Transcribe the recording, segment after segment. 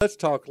Let's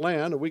Talk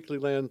Land, a weekly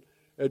land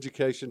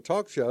education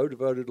talk show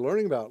devoted to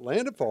learning about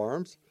land and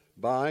farms,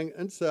 buying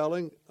and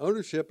selling,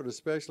 ownership, and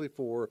especially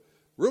for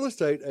real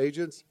estate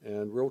agents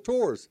and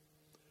realtors.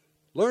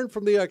 Learn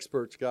from the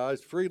experts,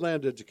 guys. Free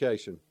land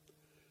education.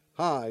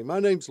 Hi, my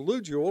name's Lou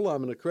Jewell.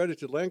 I'm an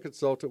accredited land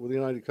consultant with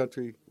United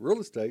Country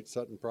Real Estate,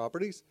 Sutton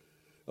Properties,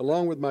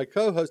 along with my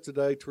co-host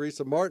today,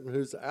 Teresa Martin,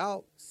 who's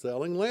out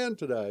selling land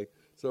today.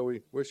 So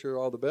we wish her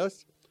all the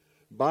best.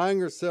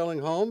 Buying or selling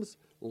homes,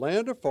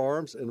 land or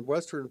farms in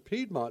western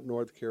Piedmont,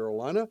 North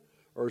Carolina,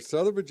 or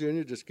Southern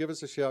Virginia, just give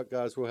us a shout,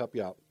 guys. We'll help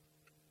you out.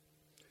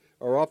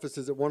 Our office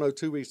is at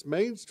 102 East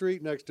Main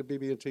Street next to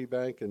BB&T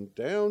Bank in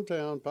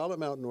downtown Pilot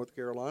Mountain, North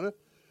Carolina.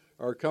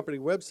 Our company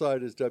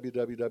website is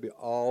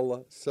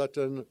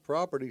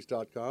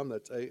www.allsuttonproperties.com.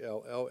 That's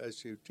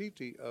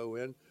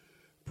ALLSUTTON,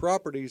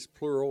 properties,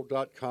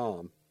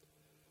 plural.com.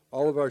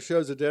 All of our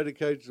shows are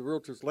dedicated to the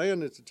Realtors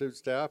Land Institute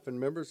staff and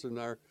members, and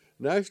our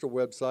national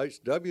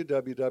websites,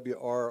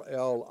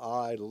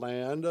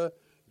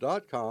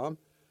 www.rliland.com.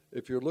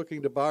 If you're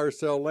looking to buy or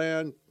sell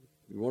land,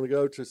 you want to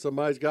go to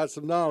somebody who's got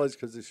some knowledge,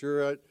 because it's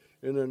sure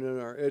in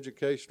our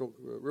educational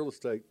real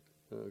estate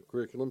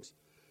curriculums.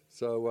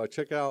 So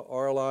check out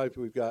RLI.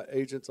 We've got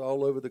agents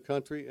all over the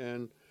country,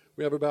 and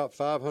we have about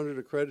 500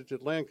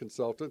 accredited land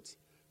consultants,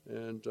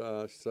 and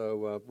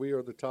so we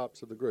are the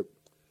tops of the group.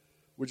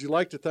 We'd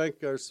like to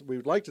thank our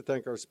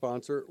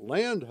sponsor,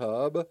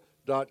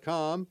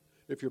 LandHub.com.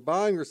 If you're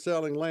buying or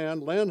selling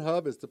land,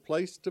 LandHub is the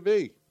place to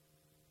be.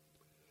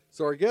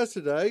 So our guest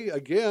today,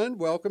 again,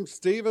 welcome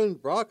Stephen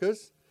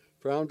Brocksus,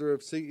 founder of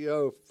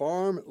CEO of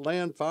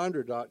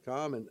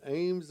FarmLandFinder.com and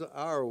Ames,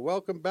 Iowa.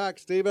 Welcome back,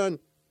 Stephen.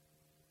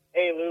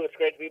 Hey, Lou, it's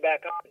great to be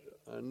back on.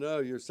 I know,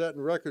 you're setting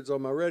records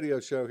on my radio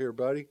show here,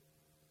 buddy.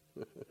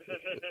 But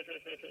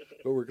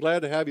we're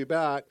glad to have you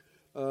back.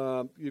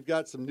 You've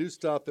got some new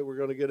stuff that we're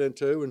going to get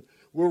into, and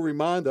we'll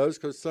remind those,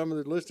 because some of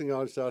the listening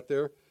audience out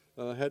there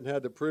hadn't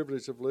had the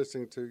privilege of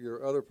listening to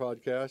your other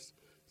podcasts.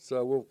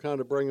 So we'll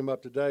kind of bring them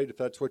up to date if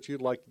that's what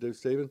you'd like to do,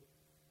 Stephen.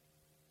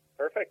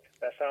 Perfect.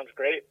 That sounds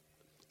great.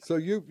 So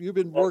you've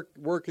been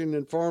working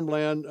in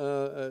farmland.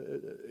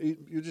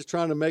 You're just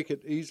trying to make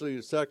it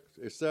easily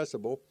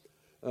accessible.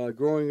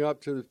 Growing up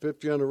to the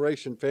fifth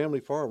generation family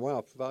farm.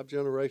 Wow, 5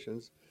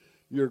 generations.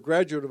 You're a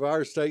graduate of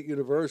Iowa State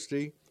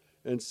University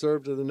and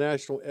served in the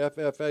national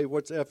FFA.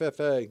 What's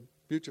FFA?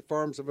 Future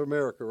Farmers of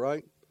America,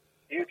 right?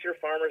 Future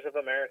Farmers of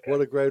America. What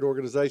a great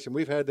organization.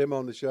 We've had them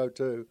on the show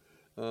too.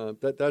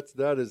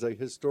 That is a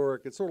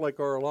historic. It's sort of like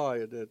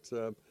RLI.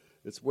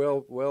 It's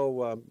well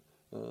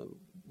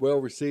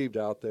received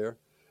out there.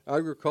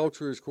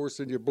 Agriculture is, of course,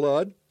 in your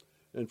blood,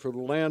 and for the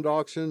land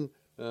auction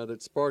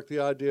that sparked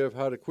the idea of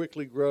how to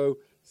quickly grow,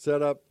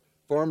 set up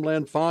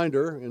Farmland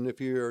Finder. And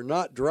if you're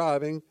not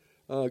driving,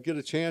 get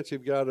a chance.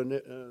 You've got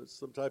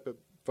some type of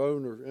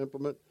phone or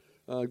implement.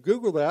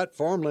 Google that,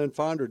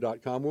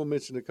 FarmlandFinder.com. We'll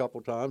mention it a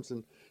couple times,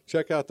 and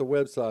check out the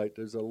website.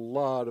 There's a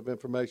lot of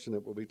information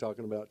that we'll be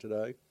talking about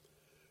today.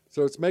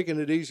 So it's making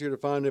it easier to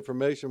find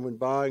information when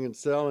buying and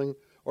selling,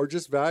 or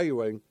just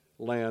valuing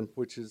land,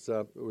 which is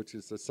a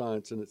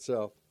science in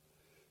itself.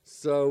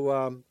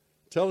 So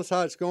tell us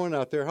how it's going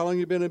out there. How long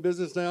have you been in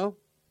business now?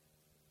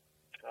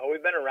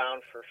 We've been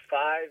around for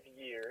 5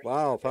 years.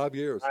 Wow, 5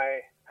 years.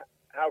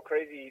 How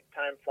crazy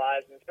time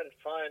flies, and it's been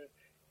fun.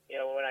 You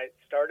know, when I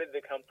started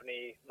the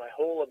company, my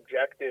whole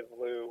objective,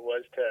 Lou,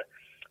 was to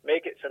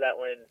make it so that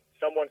when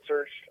someone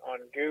searched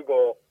on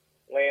Google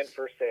land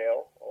for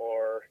sale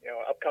or,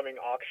 upcoming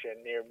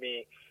auction near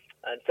me,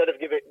 instead of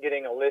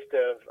getting a list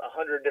of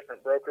 100 different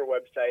broker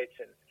websites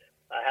and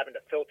having to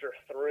filter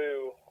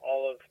through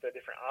all of the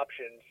different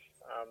options,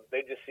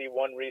 they just see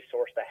one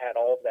resource that had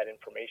all of that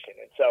information.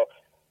 And so,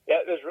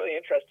 yeah, it was really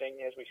interesting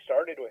as we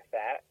started with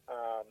that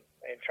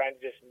and trying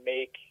to just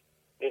make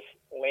this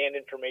land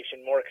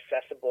information more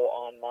accessible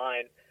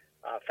online.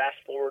 Fast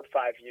forward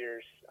 5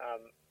 years,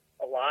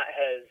 a lot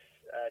has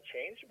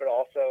changed, but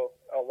also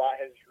a lot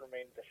has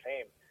remained the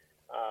same.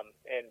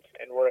 And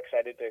we're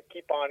excited to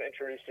keep on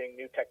introducing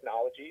new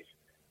technologies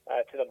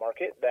to the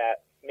market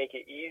that make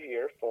it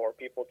easier for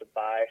people to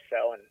buy,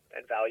 sell, and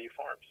value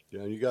farms.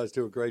 Yeah, you guys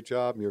do a great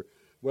job. And your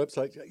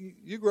website,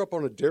 you grew up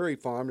on a dairy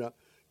farm.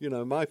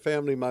 Now, my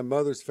family, my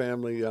mother's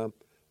family,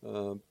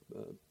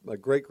 my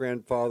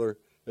great-grandfather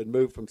had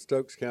moved from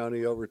Stokes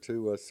County over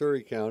to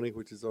Surrey County,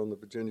 which is on the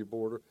Virginia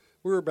border.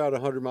 We were about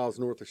 100 miles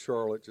north of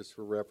Charlotte, just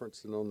for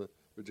reference, and on the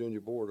Virginia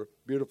border.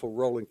 Beautiful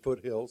rolling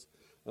foothills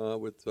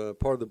with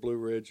part of the Blue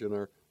Ridge in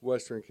our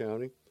western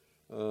county.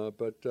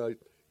 But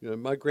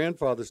my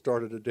grandfather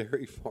started a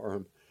dairy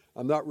farm.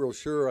 I'm not real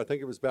sure. I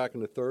think it was back in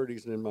the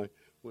 30s, and then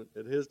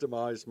at his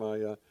demise,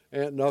 my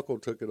aunt and uncle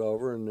took it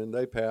over, and then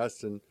they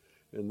passed, and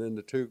then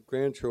the 2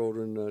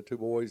 grandchildren, 2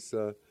 boys,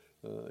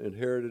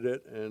 inherited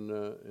it, and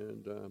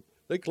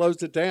they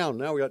closed it down.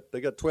 Now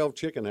they got 12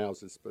 chicken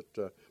houses, but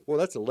well,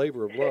 that's a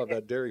labor of love,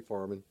 that dairy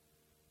farming.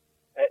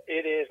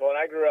 It is. Well,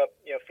 I grew up,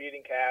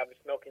 feeding calves,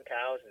 milking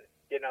cows, and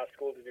getting out of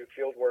school to do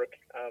field work.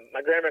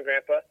 My grandma and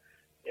grandpa,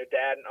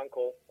 dad and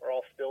uncle are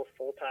all still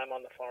full time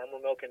on the farm.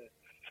 We're milking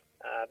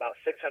about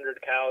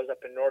 600 cows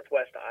up in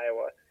northwest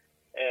Iowa.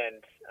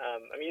 And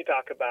you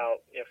talk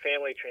about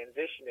family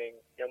transitioning.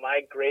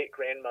 My great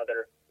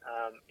grandmother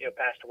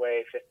passed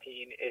away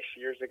 15-ish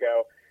years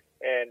ago,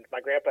 and my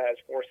grandpa has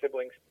 4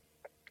 siblings,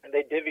 and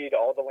they divvied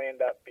all the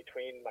land up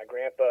between my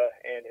grandpa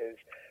and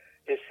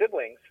his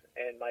siblings.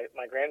 And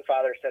my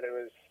grandfather said it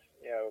was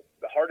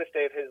the hardest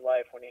day of his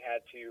life when he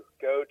had to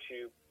go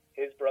to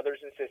his brothers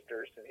and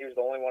sisters, and he was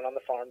the only one on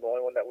the farm, the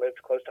only one that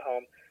lived close to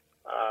home.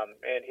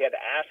 And he had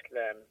to ask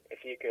them if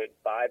he could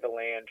buy the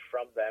land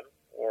from them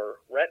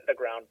or rent the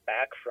ground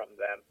back from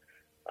them.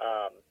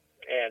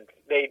 And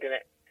they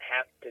didn't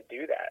have to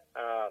do that.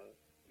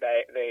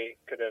 They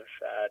could have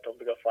told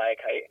him to go fly a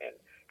kite. And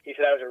he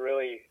said that was a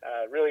really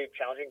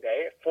challenging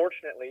day.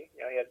 Fortunately,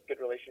 he had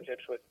good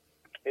relationships with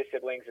his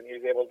siblings, and he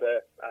was able to,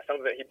 some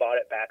of it he bought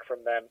it back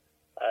from them.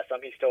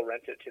 Some he still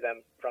rents it to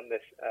them from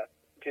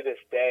to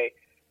this day.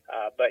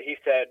 But he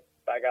said,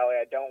 by golly,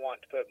 I don't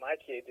want to put my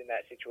kids in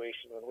that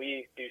situation when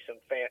we do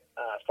some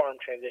farm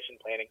transition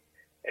planning.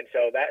 And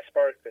so that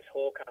sparked this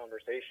whole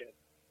conversation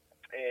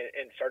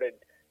and started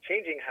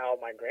changing how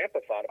my grandpa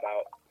thought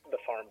about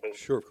the farm business.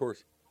 Sure, of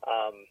course.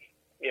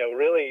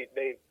 Really,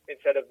 they,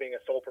 instead of being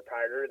a sole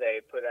proprietor, they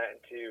put that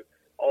into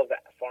all of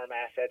the farm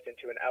assets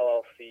into an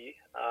LLC.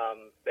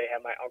 They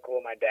have my uncle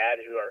and my dad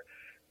who are,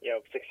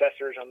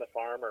 successors on the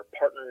farm or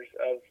partners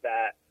of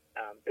that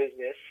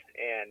business.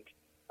 And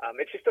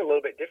it's just a little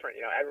bit different.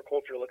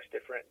 Agriculture looks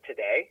different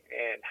today,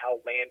 and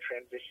how land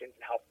transitions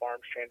and how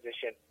farms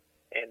transition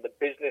and the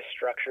business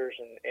structures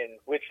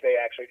in which they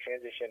actually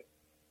transition,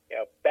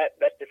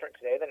 that's different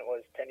today than it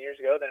was 10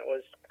 years ago, than it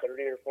was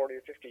 30 or 40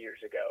 or 50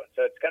 years ago.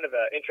 So it's kind of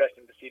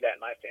interesting to see that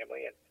in my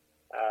family. And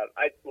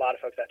a lot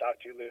of folks I talk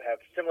to, Lou, have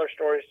similar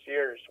stories to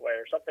yours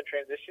where something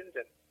transitions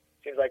and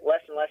it seems like less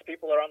and less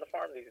people are on the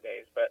farm these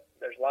days, but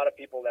there's a lot of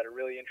people that are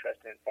really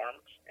interested in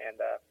farms and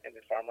in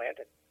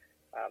farmland. And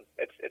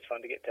it's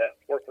fun to get to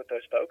work with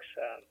those folks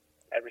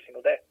every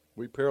single day.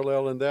 We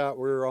parallel in that.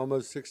 We're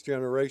almost 6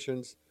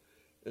 generations,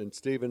 and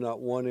Stephen, not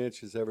 1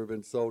 inch has ever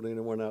been sold to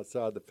anyone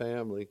outside the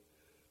family.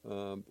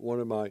 One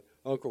of my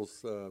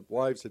uncle's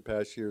wives had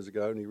passed years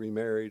ago, and he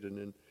remarried, and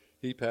then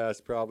he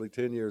passed probably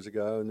 10 years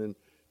ago, and then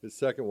his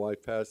second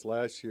wife passed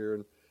last year,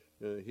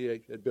 and he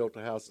had built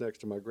a house next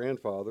to my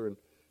grandfather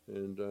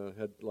and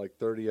had like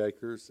 30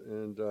 acres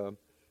and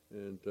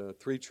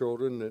 3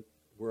 children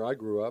where I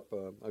grew up.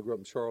 I grew up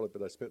in Charlotte,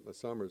 but I spent my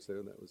summers there,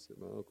 and that was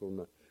my uncle and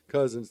my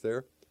cousins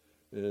there.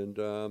 And,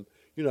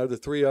 the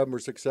 3 of them were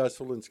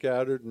successful and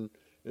scattered,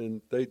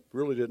 and they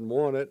really didn't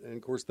want it. And,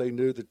 of course, they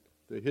knew the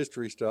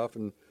history stuff,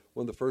 and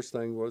one of the first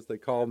things was they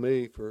called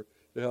me to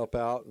help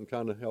out and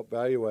kind of help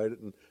evaluate it.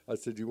 And I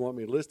said, "You want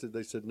me listed?"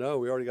 They said, "No,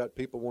 we already got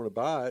people want to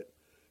buy it."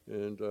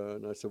 And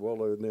I said,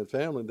 "Well, and then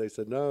family?" And they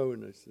said, "No."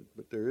 And I said,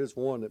 "But there is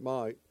one that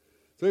might."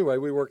 So anyway,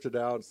 we worked it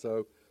out.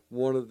 So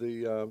one of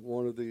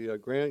the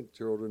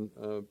grandchildren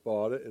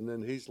bought it, and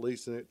then he's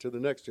leasing it to the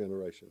next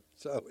generation.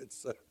 So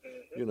it's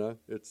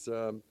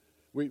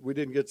we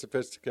didn't get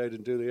sophisticated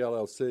and do the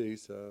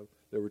LLCs.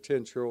 There were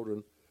 10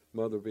 children,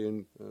 mother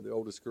being the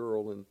oldest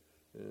girl, and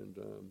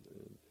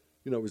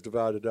it was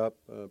divided up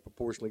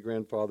proportionally.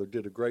 Grandfather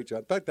did a great job.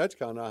 In fact, that's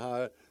kind of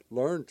how I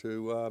learned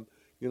to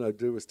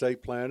do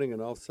estate planning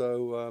and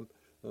also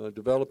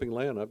developing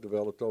land. I've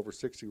developed over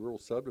 60 rural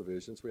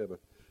subdivisions. We have a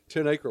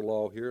 10-acre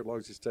law here. As long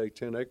as you stay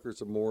 10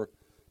 acres or more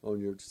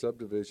on your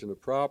subdivision of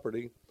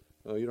property,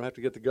 you don't have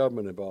to get the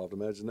government involved.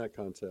 Imagine that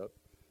concept.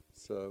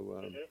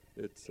 So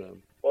it's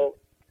well,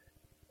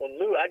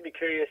 Lou, I'd be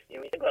curious.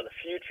 When you think about the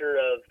future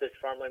of this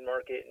farmland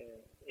market, and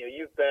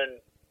you've been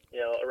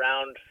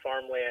around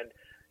farmland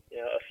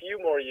a few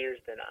more years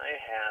than I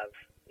have.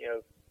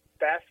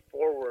 Fast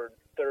forward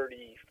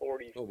 30,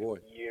 40,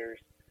 50 years.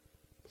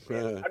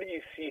 How do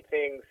you see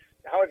things?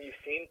 How have you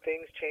seen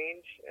things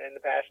change in the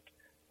past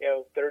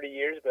 30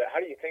 years? But how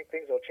do you think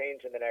things will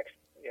change in the next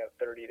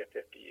 30 to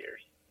 50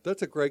 years?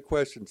 That's a great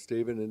question,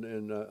 Stephen,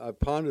 and I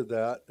pondered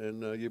that,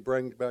 and you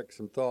bring back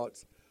some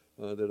thoughts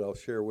that I'll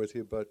share with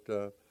you. But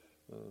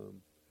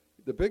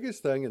the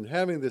biggest thing in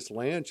having this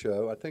land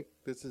show, I think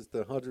this is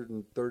the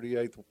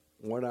 138th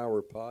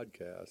 1-hour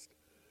podcast,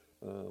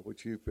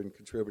 which you've been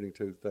contributing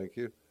to. Thank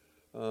you.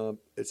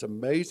 It's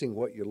amazing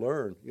what you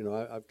learn.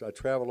 I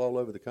travel all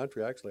over the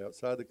country, actually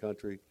outside the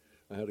country.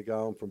 I had a guy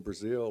on from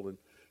Brazil and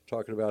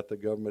talking about the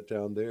government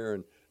down there,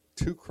 and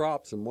 2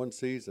 crops in one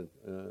season,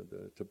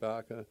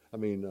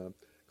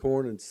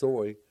 corn and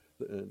soy.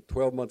 In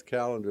 12-month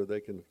calendar, they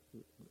can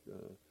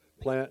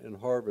plant and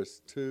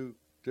harvest 2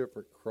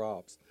 different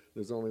crops.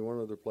 There's only one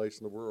other place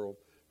in the world.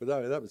 But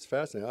that was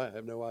fascinating. I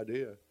have no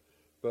idea.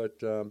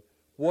 But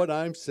what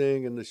I'm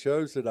seeing in the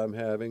shows that I'm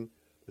having,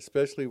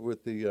 especially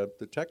with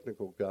the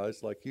technical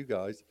guys like you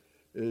guys,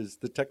 is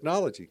the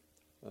technology.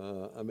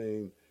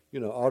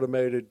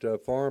 Automated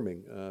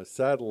farming,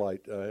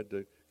 satellite. I had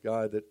the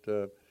guy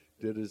that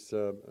did his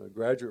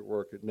graduate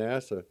work at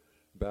NASA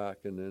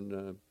back, and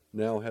then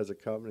now has a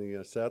company,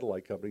 a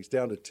satellite company. He's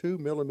down to 2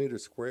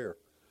 millimeters square.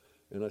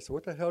 And I said,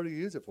 "What the hell do you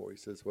use it for?" He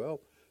says,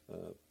 "Well,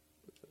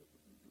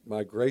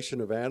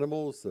 migration of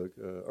animals,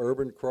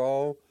 urban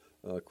crawl,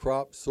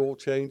 crop soil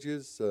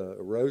changes,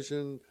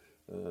 erosion,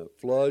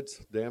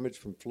 floods, damage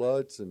from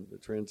floods, and the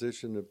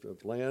transition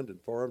of land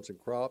and farms and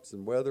crops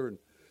and weather. And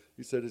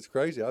he said, it's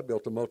crazy. I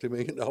built a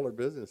multi-million-dollar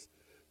business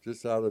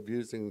just out of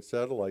using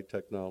satellite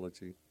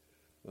technology.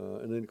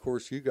 And then, of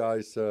course, you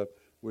guys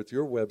with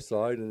your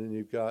website, and then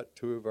you've got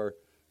two of our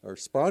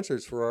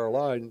sponsors for our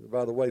line.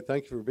 By the way,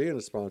 thank you for being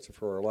a sponsor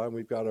for our line.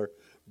 We've got our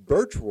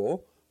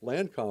virtual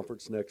land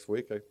conference next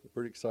week. I'm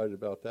pretty excited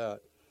about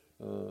that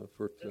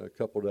for a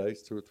couple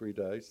days, 2 or 3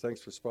 days.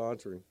 Thanks for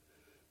sponsoring.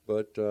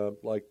 But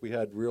like we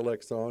had Real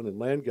Exxon and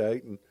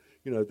Landgate, and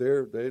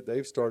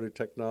they've started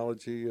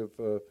technology of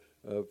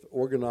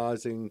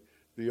organizing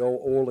the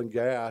old oil and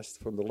gas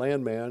from the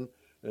landman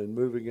and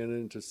moving it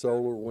into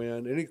solar,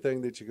 wind,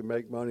 anything that you can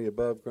make money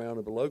above ground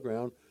or below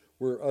ground,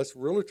 where us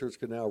realtors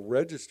can now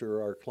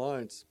register our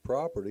clients'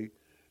 property,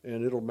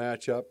 and it'll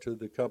match up to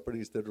the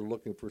companies that are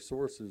looking for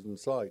sources and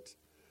sites.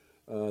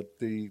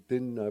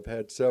 Then I've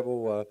had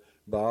several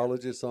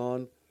biologists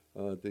on,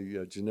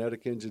 the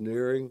genetic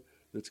engineering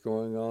that's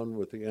going on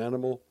with the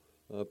animal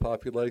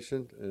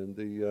population, and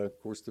of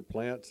course the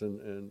plants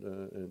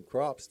and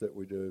crops that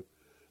we do,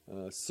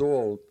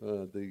 soil,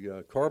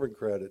 the carbon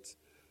credits,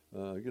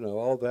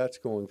 all that's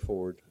going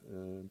forward.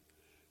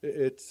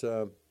 It's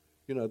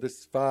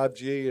this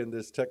 5G and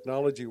this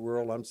technology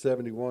world. I'm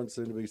 71,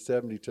 soon to be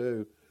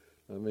 72.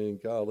 I mean,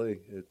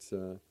 golly, it's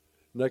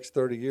next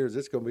 30 years.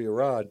 It's going to be a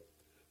ride,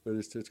 but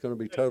it's going to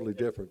be totally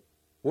different.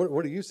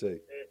 What do you see?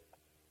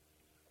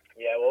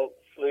 Yeah, well,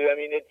 Lou, I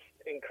mean, it's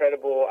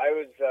incredible. I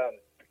was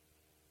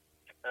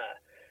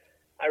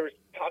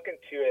talking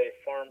to a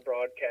farm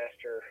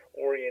broadcaster,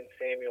 Orion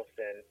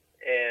Samuelson,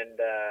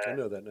 and I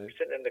know that name. We're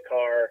sitting in the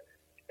car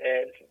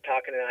and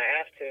talking, and I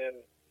asked him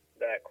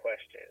that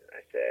question.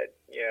 I said,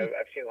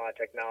 I've seen a lot of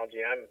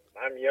technology.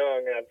 I'm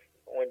young, and I've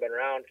only been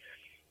around,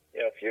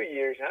 a few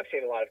years, and I've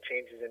seen a lot of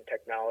changes in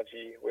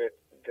technology with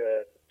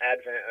the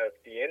advent of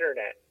the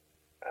internet,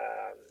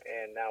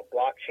 and now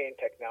blockchain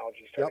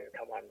technology starting to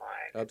come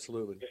online.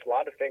 Absolutely. Just a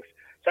lot of things.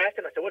 So I asked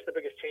him, I said, what's the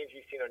biggest change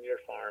you've seen on your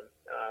farm,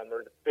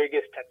 or the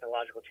biggest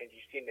technological change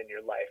you've seen in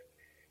your life?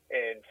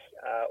 And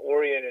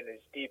Orion, in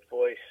his deep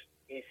voice,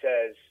 he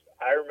says,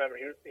 I remember,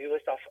 he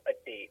lists off a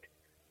date,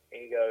 and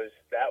he goes,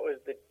 that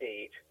was the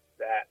date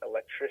that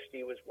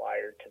electricity was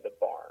wired to the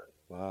barn.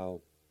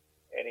 Wow.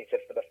 And he said,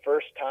 for the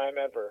first time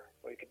ever,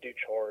 we could do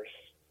chores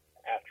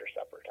after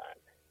supper time.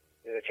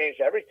 It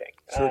changed everything.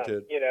 Sure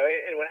did.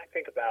 And when I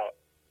think about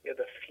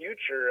the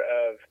future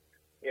of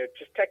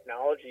just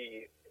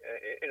technology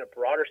in a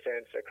broader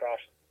sense across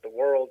the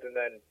world, and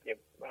then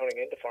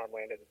honing into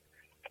farmland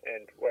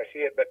and where I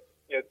see it, but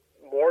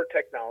more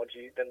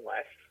technology than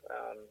less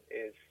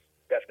is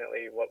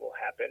definitely what will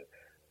happen.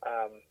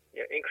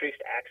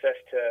 Increased access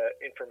to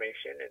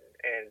information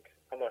and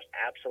almost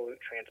absolute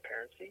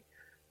transparency.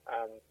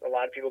 A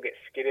lot of people get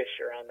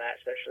skittish around that,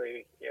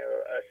 especially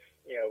us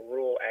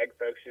rural ag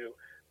folks who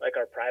like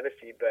our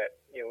privacy. But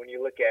when you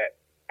look at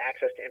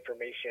access to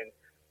information,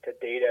 to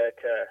data,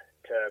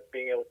 to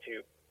being able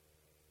to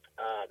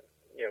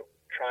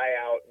try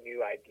out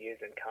new ideas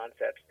and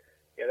concepts,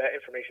 that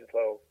information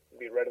flow will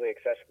be readily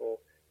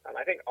accessible.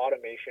 I think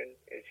automation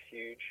is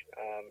huge,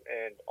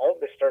 and all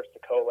of this starts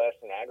to coalesce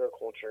in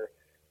agriculture.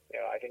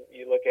 I think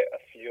you look at a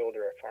field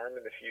or a farm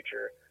in the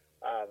future,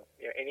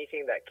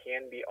 anything that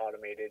can be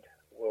automated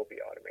will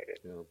be automated.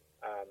 Yeah.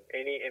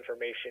 Any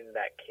information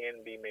that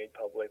can be made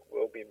public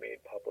will be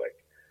made public.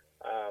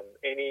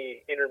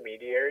 Any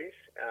intermediaries,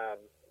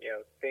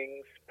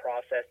 things,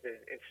 processes,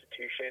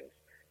 institutions,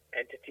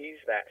 entities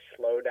that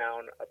slow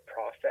down a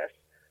process,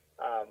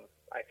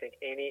 I think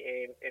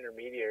any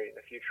intermediary in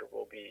the future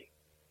will be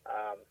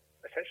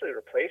essentially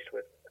replaced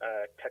with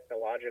a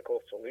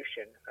technological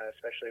solution,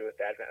 especially with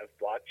the advent of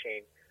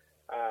blockchain,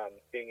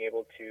 being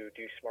able to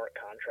do smart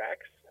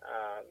contracts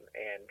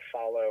and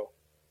follow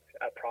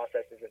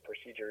processes and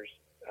procedures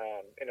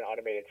in an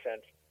automated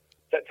sense.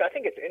 So I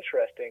think it's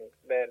interesting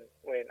then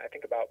when I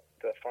think about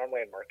the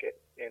farmland market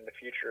and the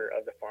future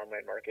of the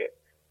farmland market.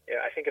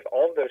 I think if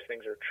all of those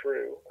things are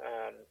true,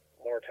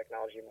 more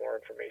technology, more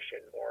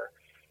information, more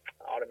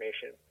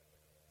automation,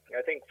 I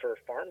think for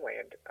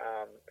farmland,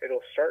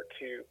 it'll start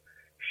to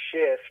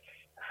shift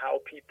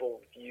how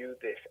people view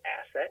this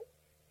asset.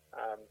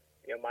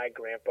 My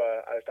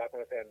grandpa, I was talking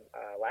with him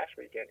last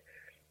weekend,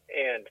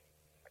 and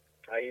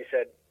he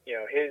said,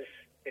 his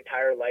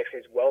entire life,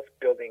 his wealth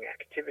building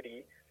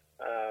activity,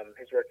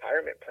 his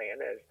retirement plan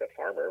as the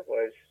farmer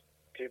was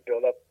to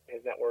build up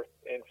his net worth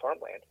in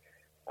farmland.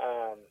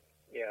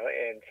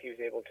 And he was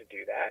able to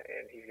do that,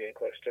 and he's getting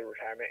close to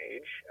retirement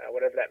age,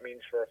 whatever that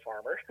means for a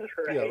farmer,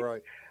 right? Yeah,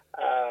 right.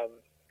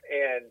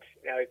 And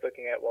now he's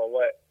looking at, well,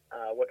 what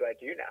do I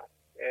do now?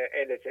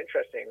 And it's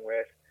interesting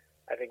with,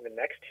 I think, the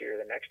next tier,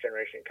 the next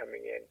generation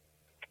coming in.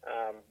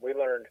 We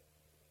learned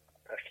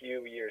a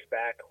few years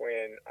back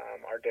when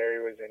our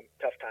dairy was in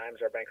tough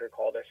times, our banker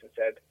called us and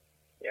said,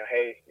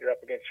 hey, you're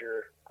up against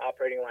your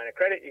operating line of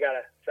credit. You got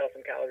to sell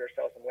some cows or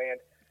sell some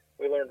land.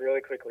 we learned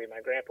really quickly my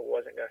grandpa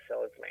wasn't going to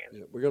sell his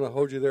land. Yeah, we're going to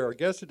hold you there. Our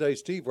guest today,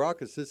 Steve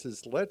Brocksus. This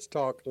is Let's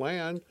Talk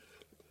Land.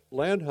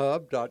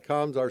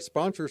 LandHub.com is our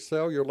sponsor.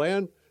 Sell your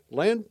land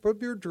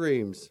of your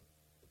dreams.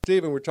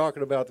 Stephen, we're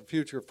talking about the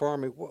future of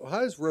farming.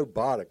 How's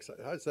robotics?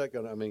 How's that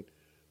going to,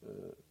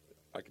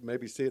 I can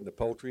maybe see it in the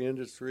poultry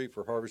industry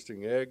for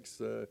harvesting eggs,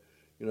 for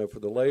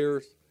the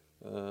layers.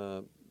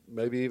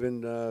 Maybe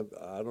even,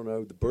 I don't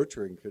know, the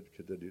butchering.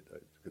 Could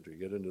they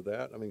get into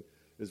that?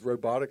 Is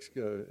robotics,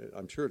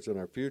 I'm sure it's in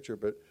our future,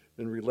 but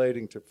in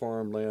relating to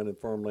farmland and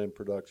farmland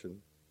production?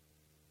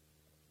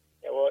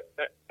 Yeah, well,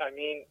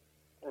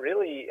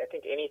 really, I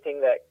think anything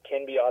that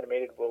can be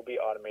automated will be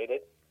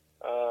automated.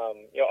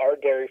 Our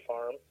dairy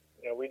farm,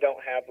 we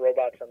don't have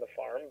robots on the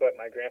farm, but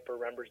my grandpa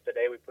remembers the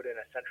day we put in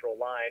a central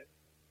line,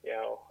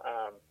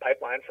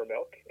 pipeline for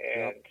milk.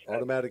 And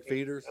automatic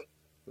feeders,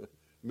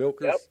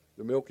 milkers, yep.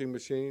 The milking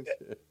machines.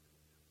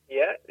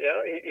 Yeah,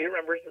 he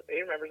remembers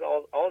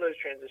all those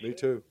transitions. Me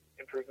too.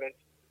 Improvements.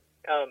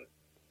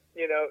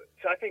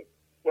 So I think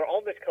where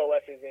all this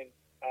coalesces in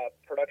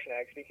production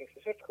ag, speaking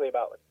specifically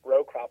about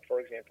row crop, for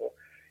example,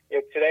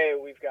 today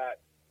we've got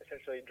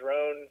essentially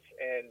drones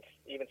and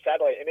even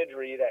satellite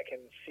imagery that can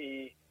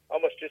see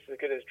almost just as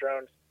good as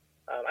drones.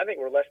 I think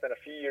we're less than a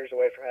few years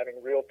away from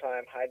having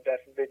real-time,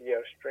 high-def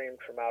video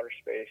streamed from outer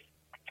space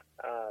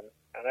on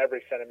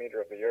every centimeter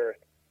of the earth.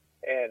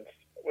 And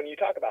when you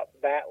talk about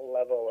that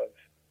level of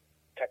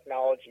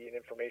technology and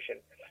information,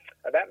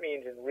 that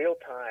means in real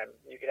time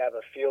you could have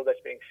a field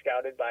that's being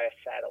scouted by a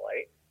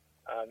satellite.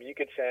 You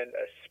could send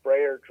a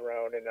sprayer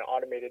drone in an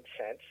automated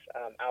sense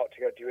out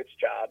to go do its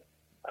job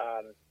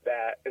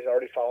that is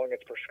already following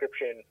its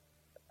prescription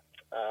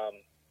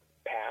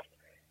path.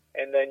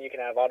 And then you can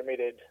have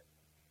automated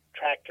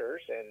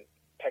tractors and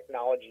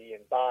technology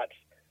and bots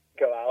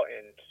go out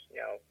and,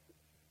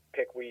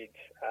 pick weeds,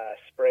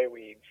 spray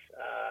weeds,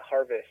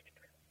 harvest,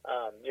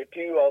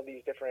 do all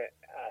these different,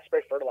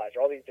 spray fertilizer,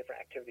 all these different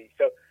activities.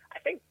 So I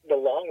think the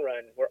long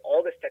run, where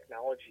all this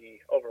technology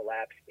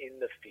overlaps in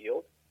the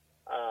field,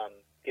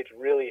 gets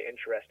really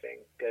interesting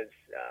because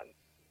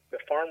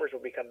the farmers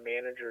will become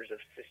managers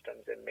of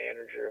systems and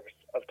managers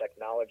of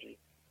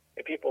technology.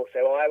 And people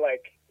say, well, I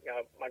like,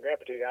 my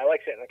grandpa too, I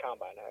like sitting in the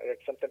combine.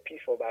 There's something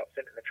peaceful about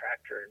sitting in the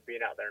tractor and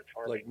being out there and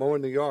farming. Like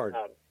mowing the yard.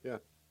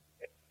 Yeah.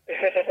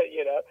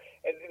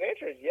 And the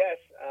answer is yes.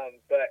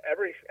 But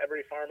every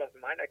farm up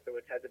in my neck of the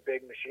woods has a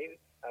big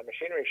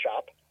machinery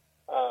shop.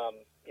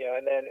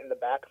 And then in the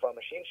back of our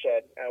machine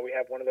shed, we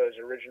have one of those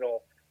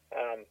original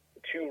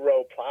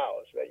 2-row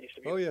plows that used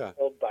to be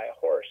pulled by a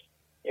horse.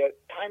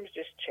 Times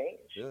just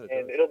change,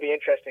 it'll be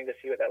interesting to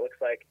see what that looks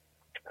like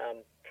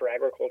for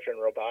agriculture and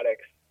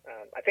robotics.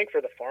 I think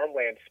for the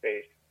farmland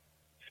space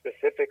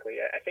specifically,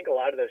 I think a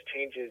lot of those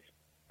changes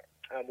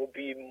will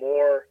be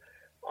more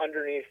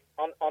underneath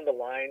on the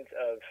lines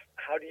of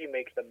how do you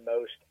make the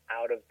most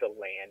out of the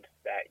land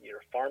that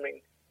you're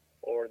farming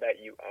or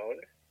that you own,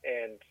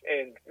 and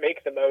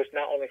make the most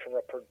not only from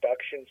a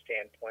production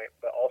standpoint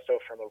but also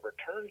from a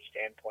return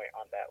standpoint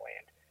on that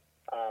land.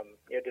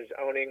 Does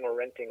owning or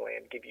renting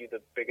land give you the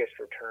biggest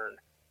return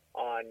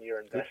on your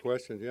investment? Good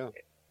question, yeah.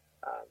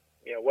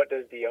 What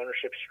does the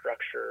ownership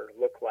structure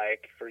look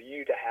like for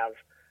you to have,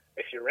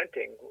 if you're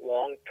renting,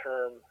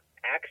 long-term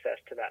access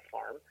to that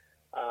farm?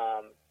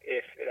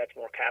 If that's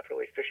more capital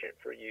efficient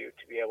for you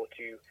to be able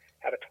to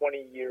have a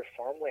 20-year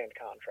farmland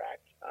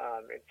contract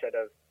instead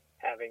of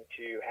having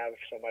to have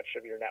so much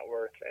of your net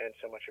worth and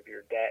so much of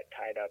your debt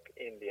tied up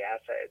in the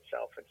asset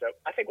itself. And so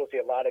I think we'll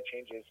see a lot of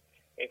changes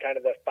in kind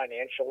of the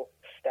financial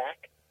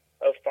stack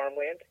of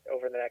farmland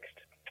over the next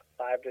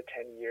 5 to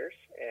 10 years.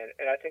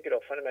 And I think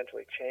it'll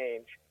fundamentally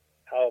change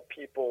how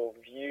people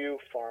view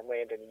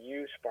farmland and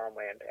use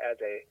farmland as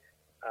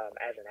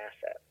an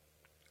asset.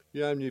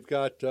 Yeah, and you've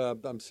got,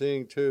 I'm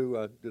seeing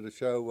too, did a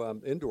show,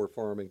 indoor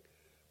farming,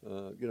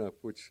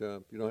 which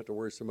you don't have to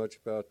worry so much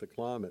about the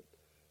climate.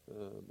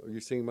 Are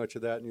you seeing much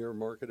of that in your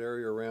market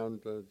area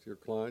around your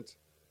clients?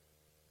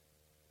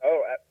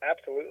 Oh,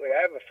 absolutely.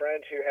 I have a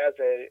friend who has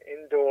an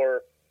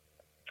indoor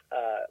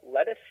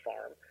lettuce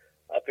farm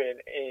up in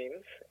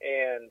Ames,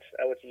 and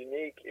what's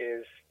unique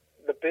is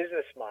the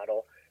business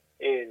model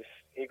is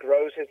he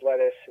grows his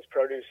lettuce, his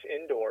produce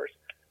indoors.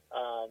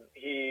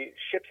 He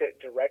ships it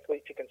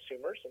directly to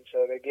consumers, and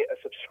so they get a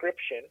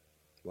subscription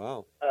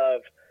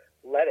of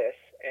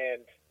lettuce,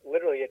 and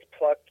literally it's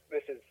plucked.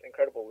 This is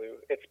incredible, Lou.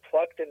 It's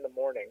plucked in the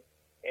morning,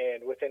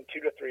 and within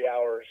 2 to 3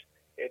 hours,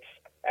 it's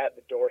at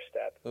the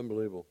doorstep.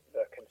 Unbelievable.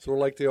 Sort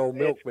of like the old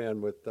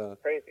milkman with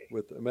crazy.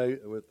 with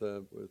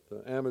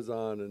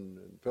Amazon and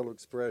Phil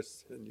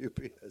Express and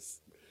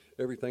UPS,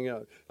 everything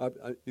else.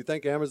 You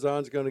think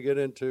Amazon's going to get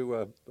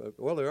into?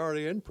 Well, they're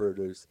already in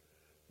produce.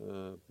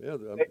 They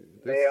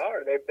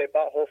are. They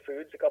bought Whole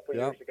Foods a couple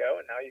of years ago,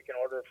 and now you can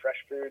order fresh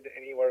food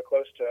anywhere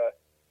close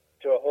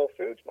to a Whole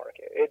Foods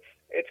market.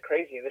 It's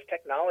crazy, and this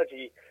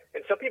technology.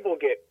 And some people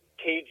get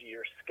cagey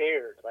or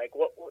scared. Like,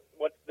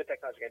 what's the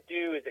technology going to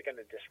do? Is it going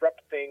to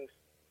disrupt things?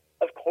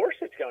 Of course,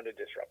 it's going to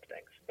disrupt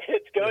things.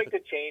 It's going to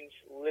change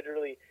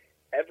literally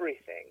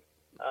everything.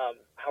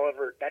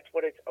 However, that's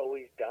what it's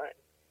always done.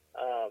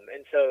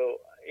 And so,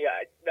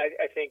 yeah,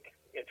 I think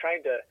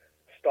trying to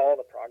stall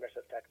the progress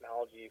of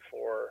technology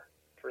for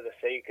the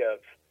sake of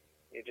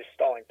just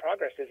stalling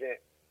progress isn't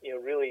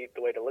really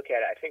the way to look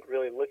at it. I think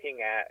really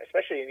looking at,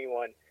 especially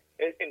anyone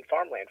in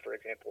farmland, for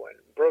example, and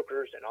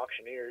brokers and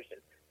auctioneers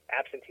and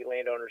absentee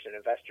landowners and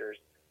investors,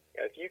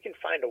 if you can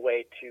find a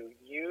way to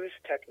use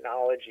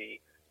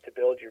technology to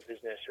build your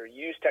business or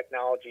use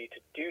technology to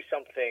do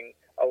something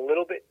a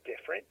little bit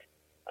different,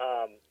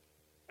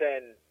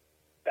 then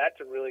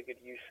that's a really good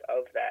use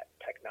of that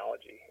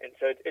technology. And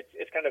so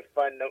it's kind of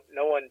fun.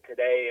 No one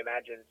today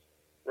imagines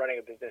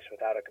running a business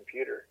without a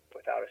computer,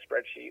 without a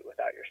spreadsheet,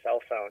 without your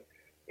cell phone.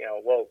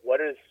 Well, what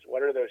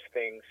are those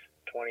things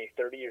 20,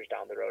 30 years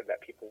down the road that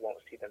people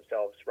won't see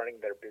themselves running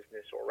their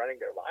business or running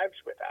their lives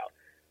without?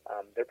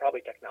 They're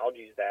probably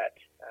technologies that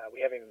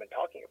we haven't even been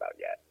talking about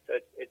yet. So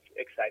it's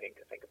exciting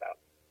to think about.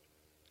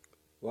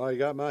 Well, you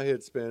got my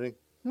head spinning.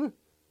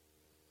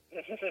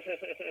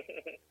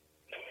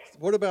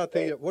 What about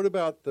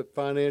the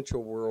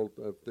financial world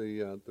of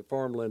the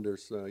farm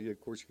lenders? Of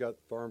course, you got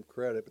farm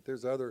credit, but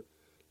there's other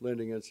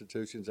lending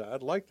institutions.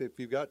 I'd like to, if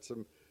you've got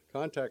some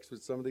contacts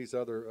with some of these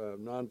other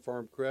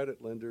non-farm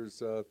credit lenders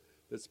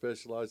that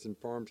specialize in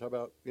farms. How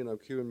about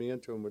queuing me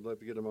into them? We'd love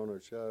to get them on our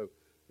show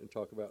and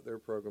talk about their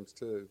programs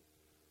too.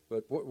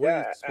 But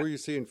where are you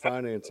seeing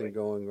financing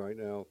going right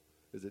now?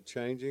 Is it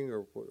changing,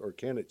 or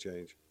can it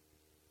change?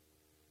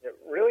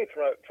 Really,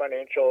 from a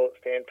financial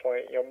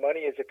standpoint,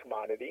 money is a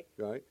commodity.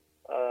 Right.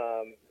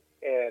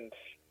 And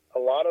a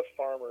lot of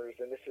farmers,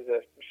 and this is a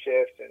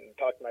shift, and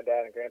talk to my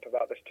dad and grandpa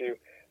about this too,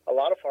 a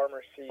lot of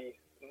farmers see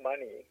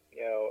money,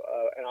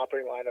 an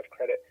operating line of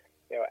credit,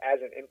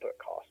 as an input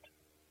cost.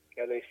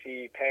 They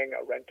see paying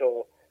a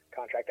rental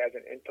contract as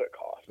an input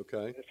cost.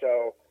 Okay. And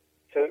so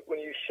when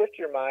you shift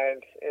your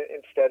mind,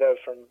 instead of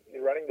from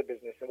running the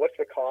business, and what's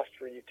the cost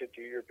for you to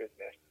do your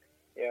business?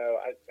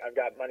 I've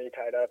got money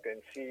tied up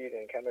in seed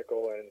and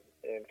chemical and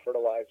in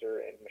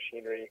fertilizer and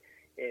machinery,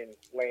 in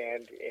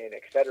land, in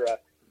et cetera,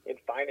 in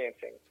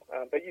financing.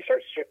 But you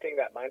start shifting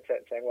that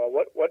mindset and saying, well,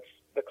 what's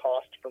the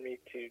cost for me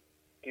to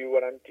do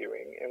what I'm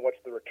doing, and what's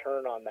the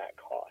return on that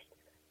cost?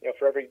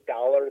 For every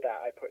dollar that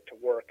I put to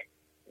work,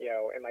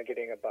 am I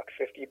getting $1.50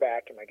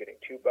 back? Am I getting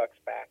 $2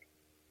 back?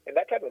 And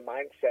that type of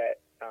mindset,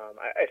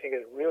 I think,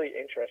 is really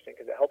interesting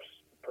because it helps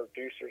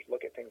producers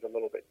look at things a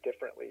little bit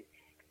differently.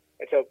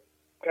 And so,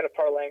 kind of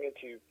parlaying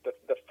into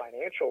the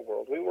financial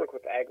world, we work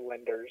with ag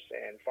lenders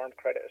and farm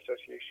credit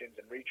associations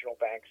and regional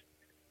banks,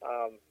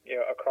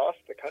 across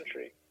the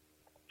country.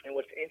 And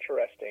what's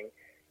interesting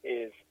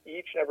is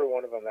each and every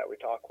one of them that we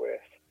talk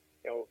with,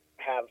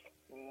 have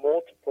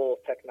multiple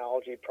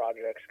technology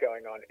projects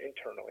going on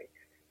internally.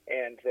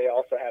 And they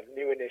also have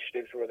new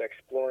initiatives where they're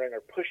exploring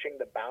or pushing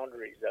the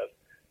boundaries of,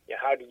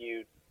 how do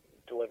you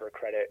deliver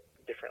credit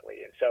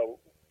differently? And so,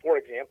 for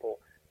example,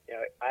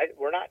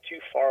 we're not too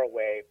far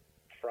away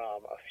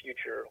from a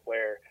future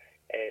where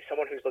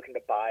someone who's looking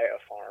to buy a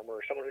farm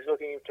or someone who's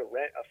looking to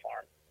rent a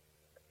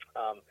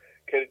farm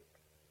could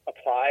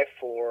apply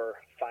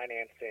for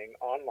financing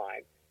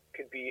online,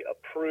 could be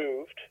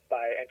approved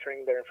by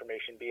entering their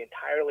information, be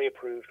entirely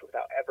approved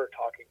without ever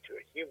talking to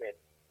a human,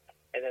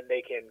 and then they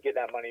can get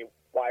that money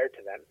wired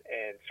to them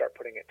and start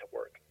putting it to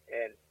work.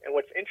 And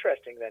what's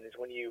interesting then is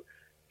when you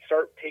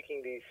start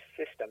taking these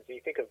systems, and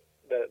you think of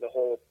the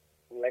whole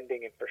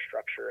lending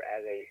infrastructure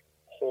as a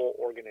whole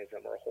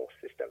organism or a whole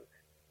system,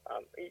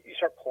 you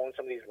start pulling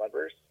some of these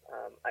levers.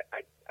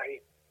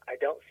 I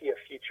don't see a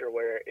future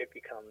where it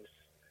becomes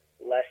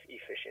less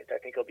efficient. I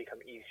think it'll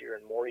become easier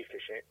and more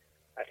efficient.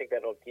 I think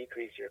that'll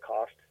decrease your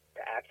cost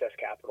to access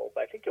capital,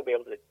 but I think you'll be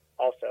able to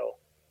also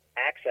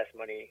access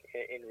money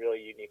in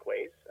really unique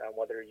ways,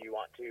 whether you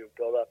want to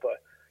build up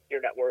your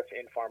net worth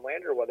in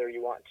farmland or whether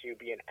you want to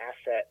be an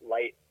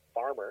asset-light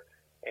farmer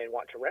and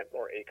want to rent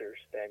more acres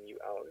than you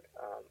own.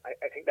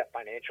 I think that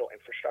financial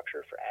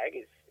infrastructure for ag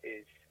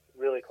is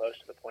really close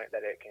to the point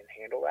that it can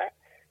handle that,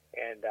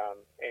 and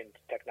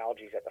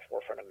technology is at the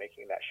forefront of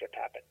making that shift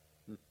happen.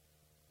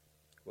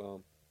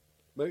 Well,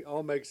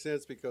 all makes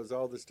sense because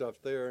all the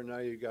stuff there, and now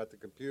you got the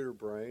computer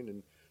brain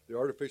and the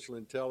artificial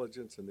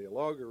intelligence and the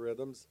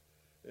algorithms,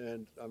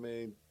 and I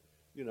mean,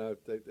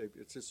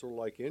 it's just sort of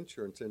like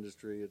insurance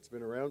industry. It's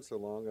been around so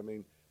long. I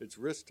mean, it's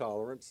risk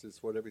tolerance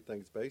is what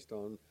everything's based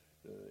on,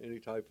 any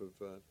type of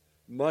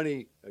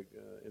money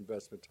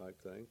investment type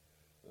thing,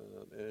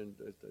 and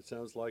it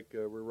sounds like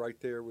we're right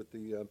there with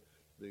the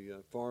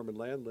farm and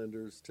land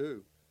lenders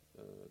too.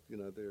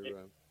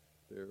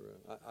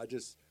 I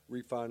just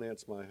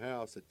refinanced my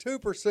house at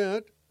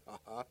 2%,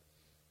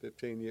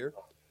 15-year,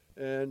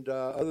 and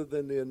other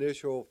than the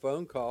initial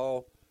phone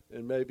call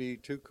and maybe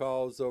 2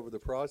 calls over the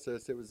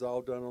process, it was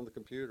all done on the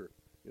computer.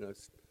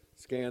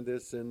 Scan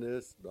this, send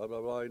this, blah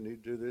blah blah. You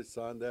need to do this,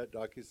 sign that,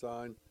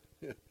 DocuSign,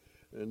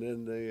 and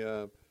then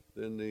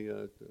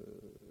the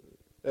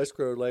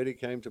escrow lady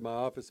came to my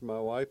office and my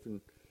wife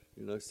and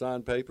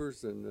signed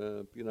papers and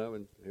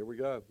and here we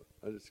go.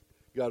 I just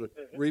got a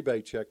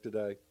rebate check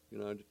today.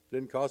 It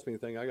didn't cost me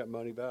anything. I got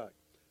money back.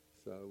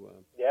 So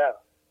yeah,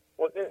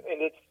 Well, and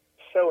it's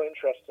so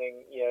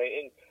interesting,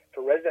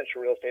 for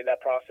residential real estate,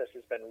 that process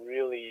has been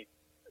really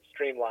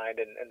streamlined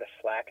and the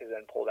slack has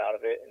been pulled out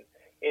of it. And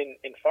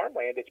in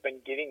farmland, it's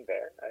been getting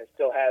there. It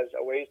still has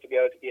a ways to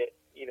go to get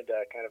even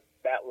to kind of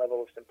that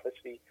level of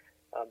simplicity.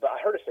 But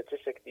I heard a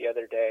statistic the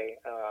other day.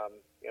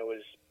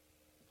 Was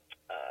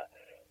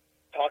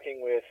talking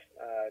with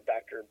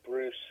Dr.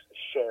 Bruce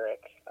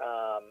Sherrick,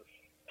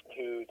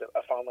 who's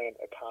a farmland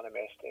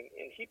economist, and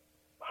he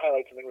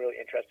highlights something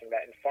really interesting,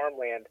 that in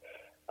farmland,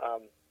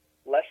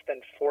 less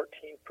than 14%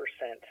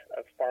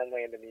 of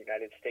farmland in the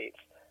United States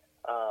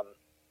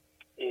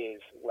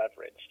is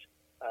leveraged.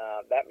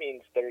 That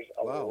means there's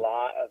a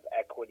lot of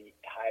equity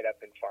tied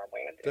up in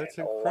farmland. That's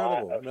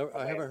incredible. No,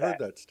 I haven't heard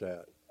that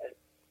stat.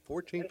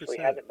 14%.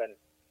 Hasn't been.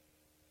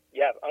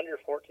 Under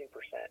 14%.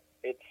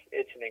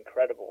 It's an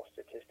incredible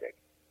statistic.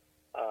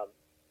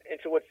 And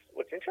so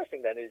what's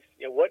interesting then is,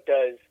 what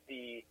does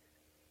the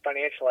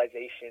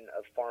financialization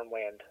of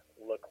farmland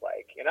look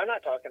like? And I'm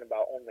not talking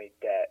about only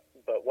debt,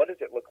 but what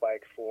does it look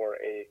like for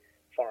a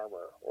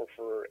farmer or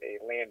for a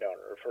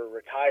landowner or for a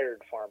retired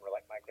farmer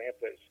like my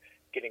grandpa's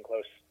getting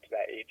close to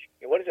that age?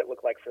 What does it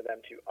look like for them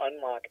to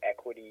unlock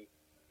equity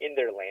in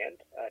their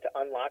land, to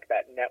unlock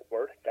that net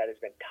worth that has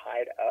been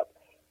tied up,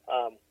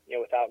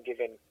 without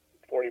giving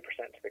 40%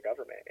 to the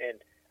government?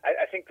 And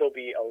I think there'll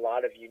be a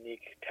lot of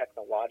unique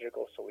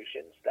technological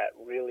solutions that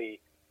really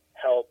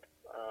help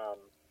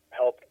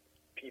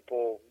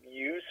people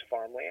use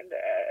farmland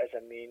as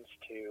a means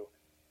to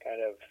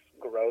kind of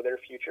grow their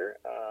future.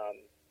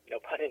 No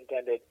pun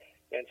intended.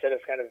 Instead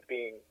of kind of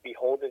being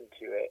beholden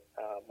to it,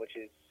 which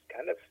is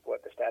kind of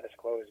what the status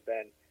quo has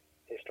been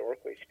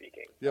historically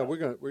speaking. Yeah,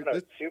 we're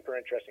a super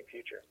interesting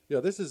future. Yeah,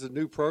 this is a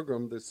new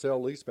program, the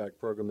sale leaseback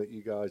program that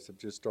you guys have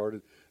just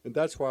started, and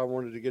that's why I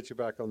wanted to get you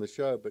back on the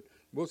show. But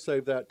we'll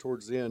save that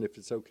towards the end if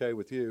it's okay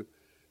with you.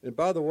 And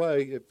by the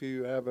way, if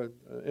you have an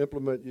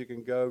implement, you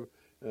can go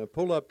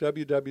pull up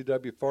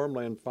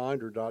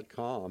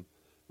www.farmlandfinder.com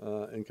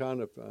and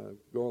kind of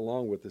go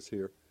along with us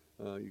here.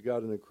 You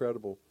got an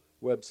incredible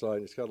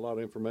website. It's got a lot of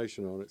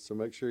information on it, so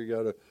make sure you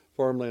go to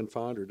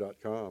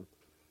farmlandfinder.com.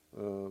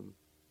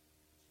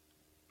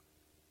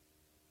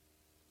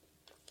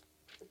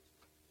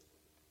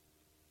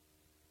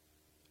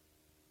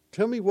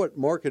 Tell me what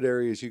market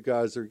areas you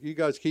guys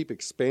keep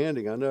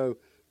expanding. I know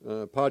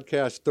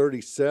podcast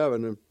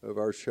 37 of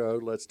our show,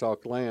 Let's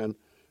Talk Land,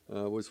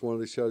 was one of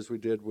the shows we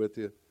did with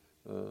you.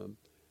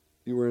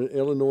 You were in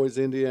Illinois,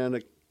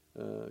 Indiana,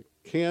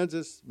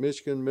 Kansas,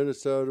 Michigan,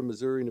 Minnesota,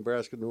 Missouri,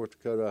 Nebraska, North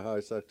Dakota,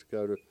 Ohio, South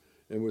Dakota,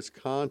 and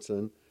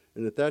Wisconsin.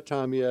 And at that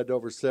time, you had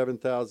over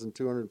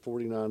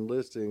 7,249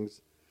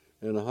 listings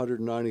and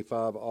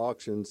 195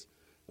 auctions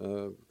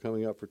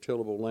coming up for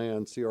tillable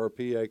land,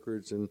 CRP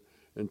acreage, and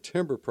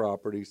timber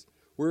properties.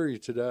 Where are you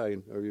today?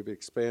 Or you've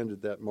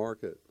expanded that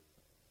market?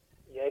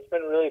 Yeah, it's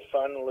been really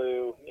fun,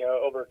 Lou.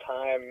 Over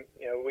time,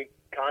 we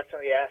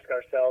constantly ask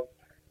ourselves,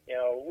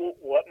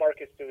 what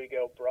markets do we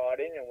go broad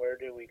in and where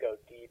do we go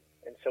deep?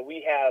 And so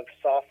we have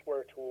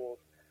software tools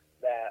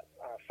that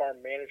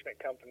farm management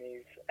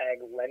companies,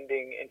 ag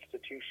lending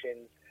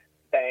institutions,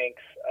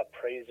 banks,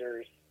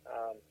 appraisers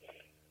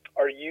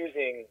are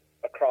using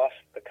across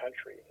the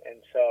country.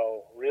 And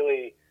so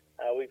really,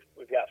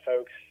 we've got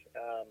folks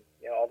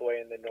all the way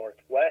in the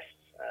Northwest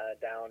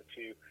down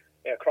to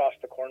across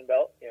the Corn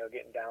Belt,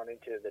 getting down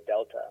into the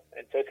Delta.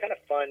 And so it's kind of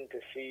fun to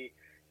see,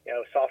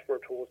 software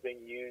tools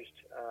being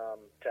used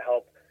to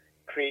help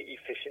create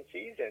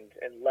efficiencies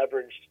and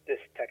leverage this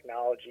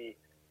technology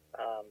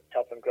to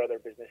help them grow their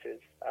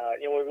businesses.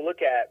 When we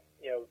look at,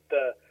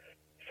 the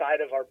side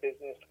of our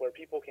business where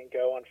people can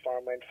go on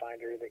Farmland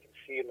Finder, they can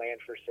see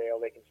land for sale,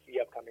 they can see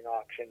upcoming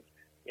auctions,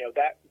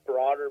 that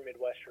broader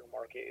Midwestern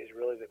market is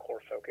really the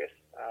core focus.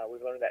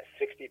 We've learned that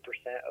 60%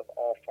 of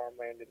all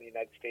farmland in the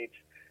United States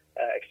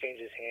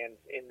exchanges hands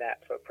in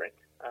that footprint.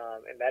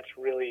 And that's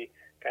really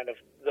kind of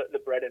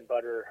the bread and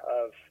butter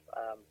of,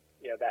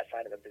 that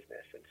side of the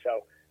business. And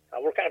so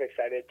we're kind of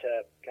excited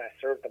to kind of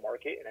serve the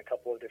market in a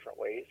couple of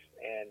different ways.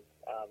 And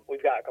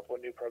we've got a couple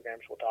of new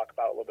programs we'll talk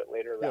about a little bit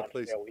later around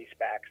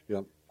leasebacks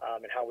and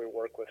how we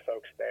work with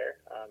folks there,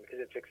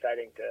 because it's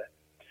exciting to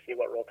see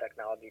what role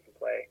technology can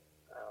play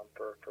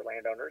for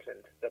landowners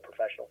and the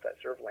professionals that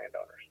serve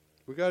landowners.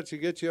 We got to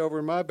get you over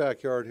in my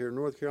backyard here,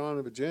 North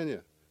Carolina,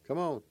 Virginia. Come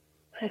on.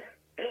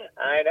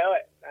 I know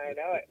it.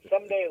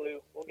 Someday,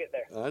 Lou, we'll get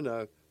there. I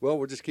know. Well,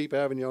 we'll just keep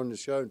having you on the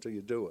show until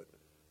you do it.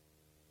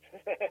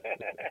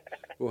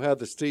 We'll have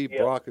the Steve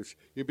Brocksus.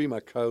 You'll be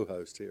my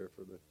co-host here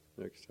for the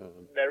next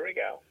time. There we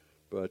go.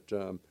 But,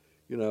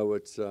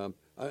 it's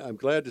I'm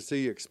glad to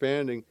see you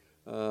expanding,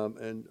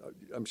 and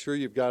I'm sure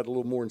you've got a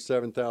little more than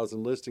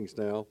 7,000 listings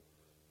now.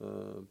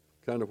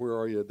 Kind of where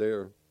are you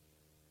there?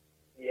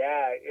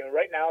 Yeah,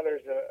 right now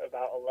there's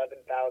about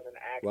 11,000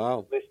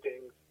 active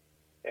listings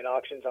and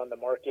auctions on the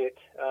market.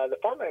 The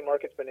farmland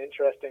market's been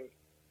interesting.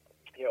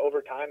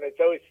 Over time, it's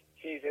always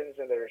seasons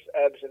and there's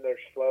ebbs and there's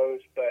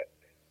flows, but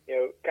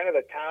kind of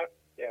a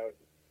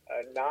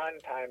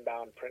non-time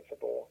bound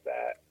principle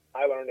that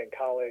I learned in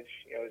college,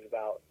 is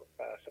about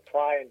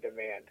supply and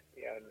demand,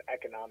 and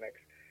economics.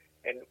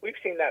 And we've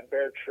seen that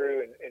bear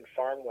true in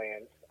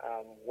farmlands,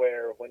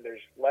 where when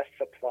there's less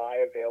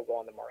supply available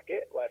on the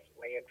market, less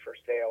land for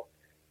sale,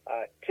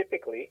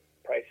 typically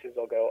prices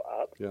will go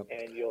up. Yep.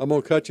 And I'm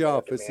going to cut you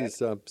off. This is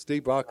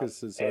Steve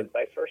Brocksus. And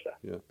vice versa.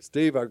 Yeah.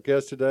 Steve, our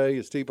guest today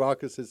is Steve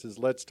Brocksus. This is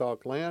Let's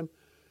Talk Land.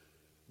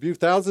 View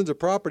thousands of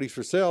properties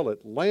for sale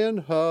at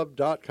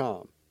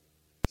landhub.com.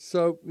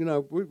 So,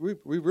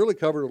 we really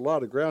covered a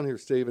lot of ground here,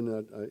 Steve,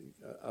 and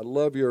I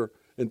love your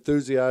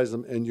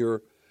enthusiasm and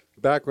your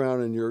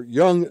background and your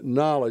young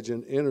knowledge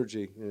and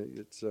energy.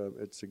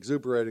 It's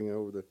exuberating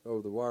over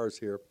the wires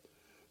here.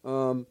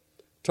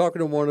 Talking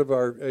to one of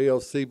our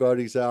ALC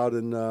buddies out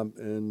in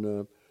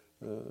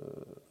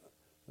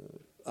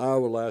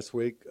Iowa last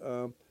week,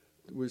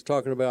 we was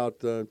talking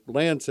about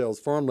land sales,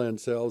 farmland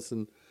sales,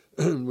 and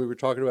we were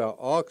talking about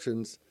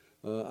auctions.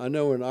 I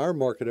know in our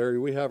market area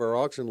we have our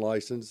auction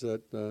license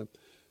at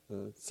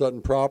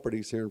Sutton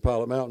Properties here in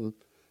Pilot Mountain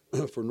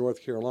for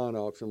North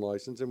Carolina auction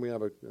license, and we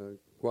have a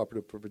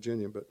cooperative for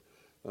Virginia. But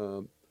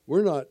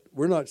we're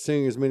not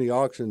seeing as many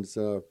auctions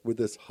with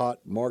this hot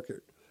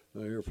market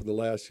here for the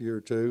last year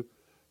or two,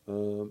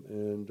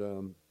 and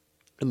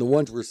the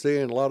ones we're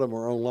seeing, a lot of them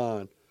are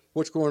online.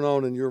 What's going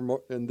on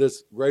in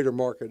this greater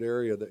market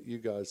area that you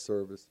guys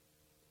service?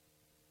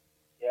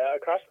 Yeah,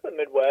 across the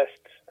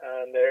Midwest,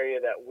 the area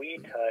that we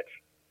touch,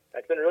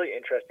 it's been really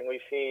interesting. We've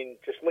seen,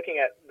 just looking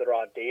at the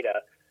raw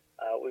data,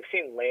 we've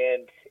seen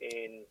land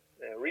in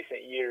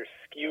recent years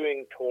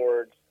skewing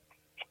towards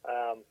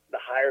the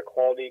higher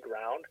quality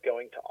ground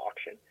going to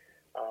auction,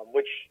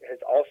 which has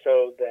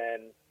also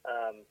then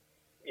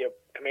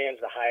commands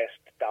the highest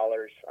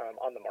dollars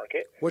on the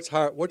market.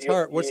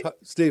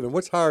 Stephen?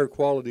 What's higher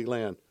quality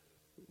land?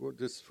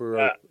 Just for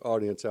our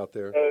audience out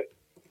there.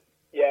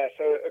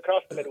 So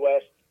across the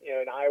Midwest,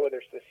 in Iowa,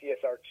 there's the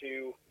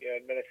CSR2.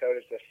 In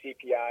Minnesota, it's the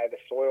CPI, the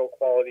soil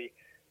quality.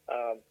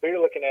 But you're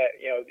looking at,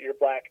 your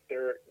black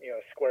dirt,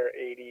 square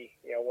 80,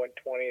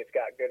 120. It's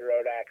got good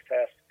road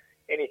access.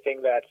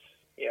 Anything that's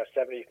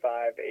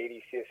 75 to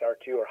 80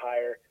 CSR2 or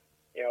higher,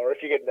 or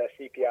if you get the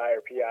CPI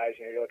or PIs,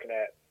 you're looking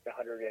at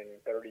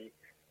 130.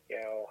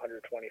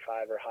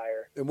 125 or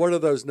higher. And what do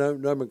those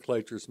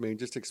nomenclatures mean?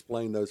 Just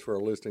explain those for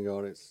our listening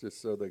audience,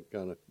 just so they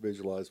kind of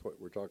visualize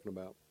what we're talking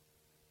about.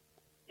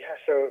 Yeah,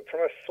 so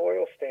from a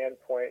soil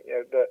standpoint,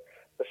 the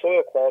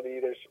soil quality,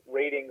 there's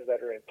ratings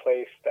that are in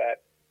place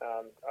that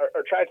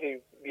are trying to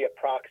be a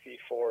proxy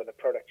for the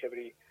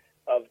productivity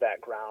of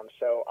that ground.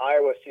 So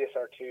Iowa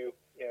CSR2,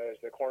 is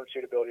the corn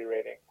suitability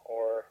rating,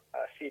 or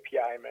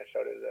CPI in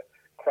Minnesota, the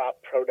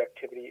crop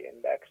productivity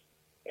index.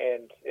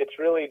 And it's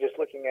really just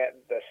looking at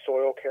the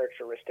soil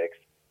characteristics.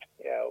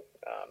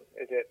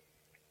 Is it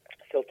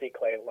silty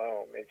clay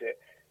loam? Is it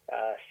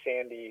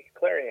sandy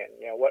clarion?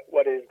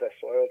 What is the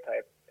soil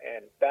type?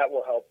 And that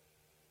will help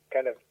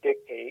kind of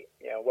dictate,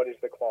 what is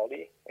the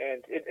quality.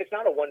 And it's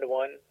not a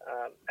one-to-one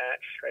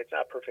match, right? It's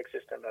not a perfect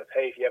system of,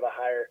 hey, if you have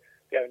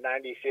a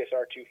 90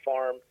 CSR2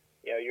 farm,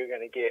 you're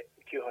going to get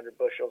 200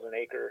 bushels an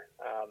acre.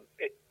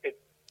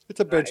 It's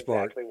a benchmark.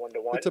 Not exactly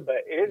one-to-one,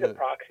 but it is a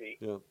proxy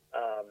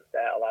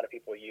that a lot of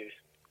people use.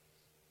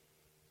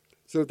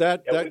 So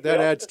that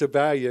adds to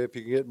value if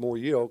you can get more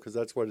yield, because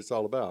that's what it's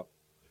all about.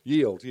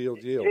 Yield,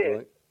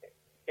 right?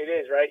 It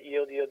is, right?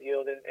 Yield.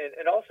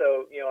 And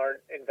also,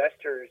 our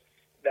investors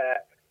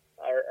that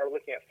are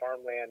looking at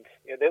farmland,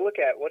 they look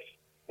at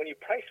when you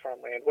price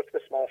farmland, what's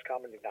the smallest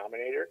common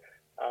denominator?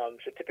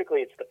 So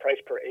typically it's the price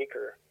per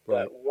acre.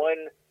 Right. But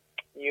one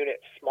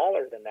unit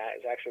smaller than that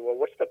is actually,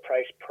 what's the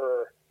price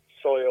per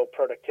soil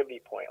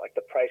productivity point, like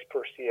the price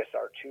per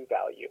CSR2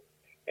 value.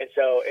 And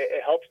so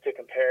it helps to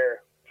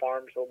compare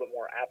farms a little bit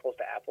more apples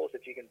to apples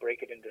if you can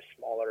break it into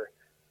smaller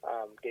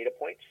data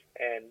points.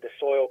 And the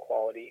soil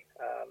quality,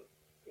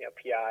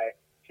 PI,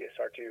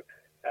 CSR2,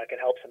 can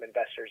help some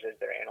investors as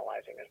they're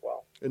analyzing as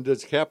well. And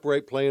does cap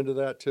rate play into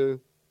that too?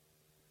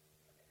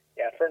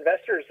 Yeah, for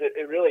investors,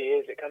 it really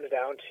is. It comes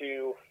down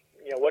to,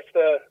 what's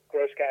the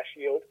gross cash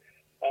yield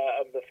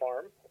of the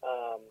farm,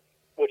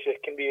 which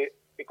it can be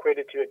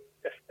equated to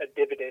a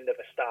dividend of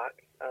a stock,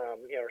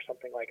 or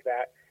something like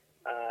that.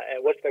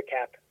 And what's the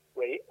cap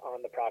rate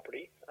on the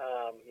property?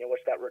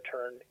 What's that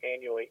return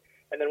annually?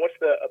 And then what's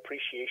the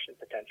appreciation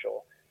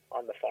potential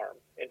on the farm?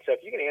 And so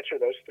if you can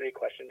answer those three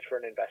questions for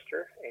an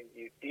investor and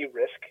you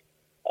de-risk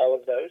all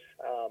of those,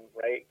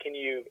 right? Can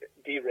you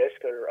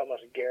de-risk or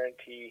almost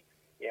guarantee,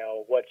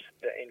 what's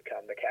the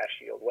income, the cash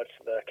yield? What's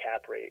the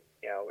cap rate?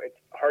 It's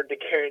hard to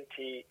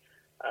guarantee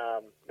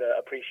the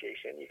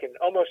appreciation. You can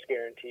almost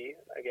guarantee,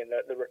 again,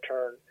 the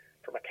return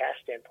from a cash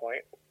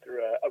standpoint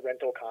through a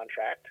rental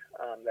contract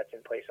that's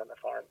in place on the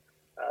farm.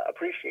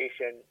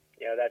 Appreciation,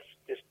 that's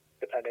just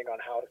depending on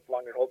how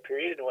long your hold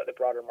period and what the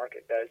broader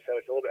market does. So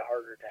it's a little bit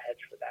harder to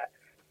hedge for that.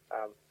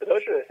 But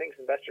those are the things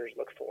investors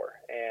look for.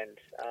 And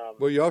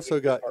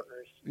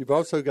you've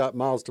also got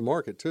miles to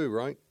market too,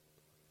 right?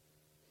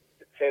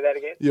 Say that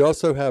again? You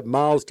also have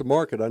miles to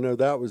market. I know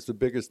that was the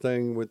biggest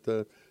thing with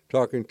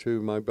talking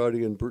to my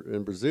buddy in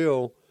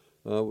Brazil.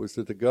 was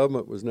that the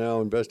government was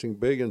now investing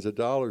billions of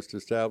dollars to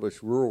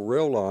establish rural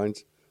rail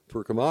lines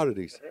for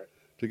commodities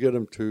to get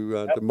them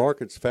to the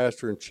markets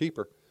faster and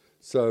cheaper.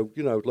 So,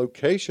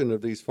 location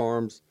of these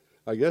farms,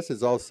 I guess,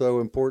 is also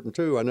important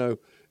too. I know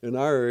in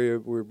our area,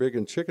 we're big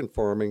in chicken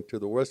farming to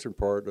the western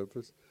part of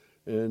us.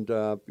 And,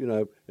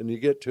 and you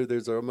get to,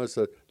 there's almost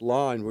a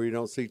line where you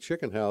don't see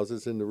chicken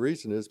houses. And the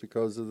reason is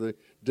because of the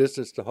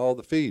distance to haul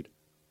the feed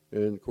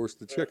and, of course,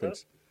 the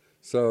chickens.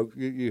 So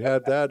you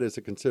have that as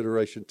a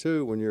consideration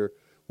too when you're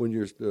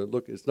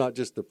look. It's not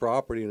just the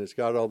property and it's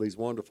got all these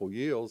wonderful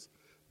yields,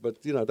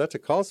 but that's a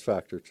cost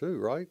factor too,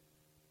 right?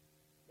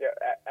 Yeah,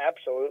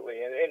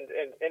 absolutely. And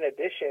in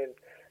addition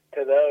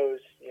to those,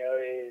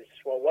 is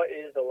what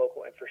is the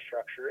local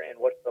infrastructure and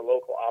what's the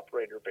local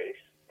operator base?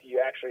 Do you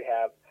actually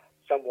have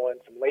some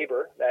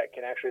labor that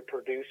can actually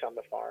produce on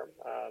the farm?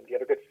 Do you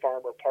have a good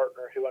farmer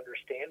partner who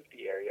understands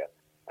the area,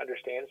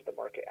 understands the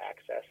market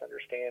access,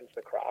 understands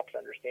the crops,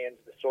 understands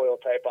the soil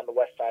type on the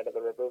west side of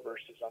the river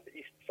versus on the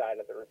east side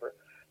of the river,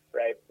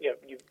 right?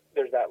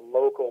 There's that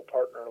local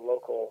partner,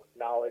 local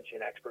knowledge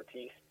and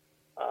expertise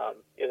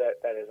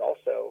that is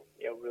also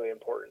really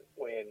important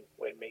when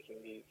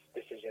making these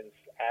decisions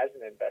as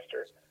an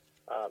investor.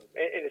 And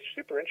it's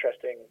super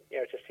interesting,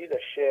 to see the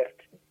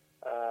shift.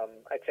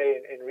 I'd say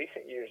in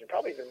recent years, and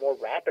probably even more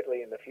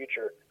rapidly in the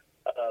future,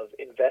 of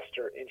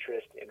investor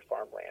interest in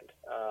farmland.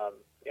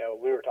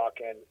 We were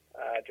talking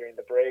during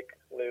the break,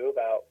 Lou,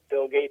 about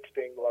Bill Gates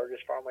being the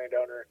largest farmland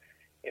owner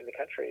in the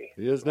country.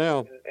 He is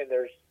now. And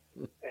there's,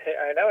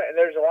 I know, and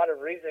there's a lot of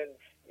reasons,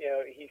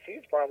 he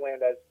sees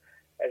farmland as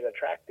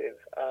attractive,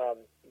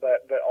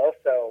 but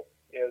also,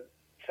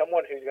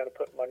 someone who's going to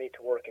put money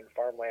to work in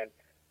farmland,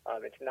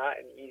 it's not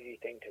an easy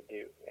thing to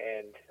do,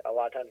 and a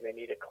lot of times they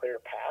need a clear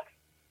path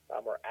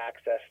or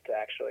access to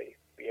actually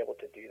be able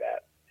to do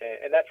that,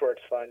 and that's where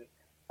it's fun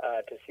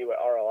to see what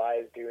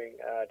RLI is doing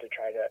to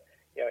try to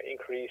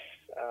increase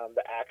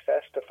the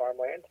access to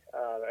farmland,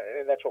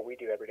 and that's what we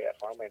do every day at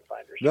Farmland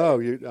Finders. No,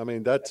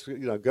 that's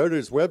go to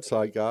his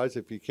website, guys,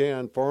 if you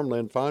can,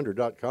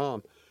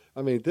 farmlandfinder.com.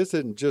 I mean, this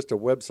isn't just a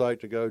website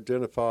to go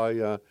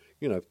identify,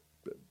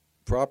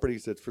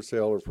 properties that's for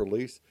sale or for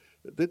lease.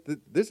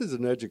 This is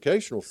an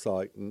educational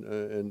site,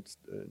 and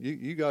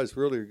you guys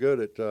really are good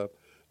at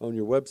on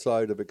your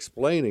website of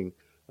explaining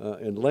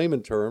in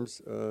layman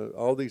terms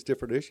all these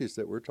different issues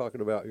that we're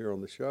talking about here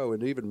on the show,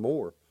 and even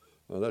more.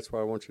 That's why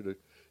I want you to,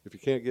 if you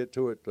can't get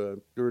to it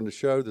during the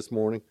show this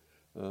morning,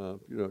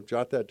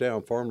 jot that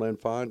down,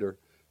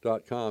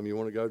 farmlandfinder.com. You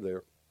want to go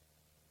there.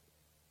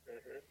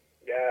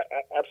 Yeah,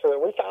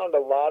 absolutely. We found a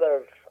lot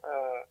of,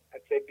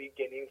 I'd say,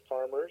 beginning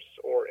farmers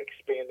or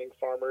expanding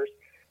farmers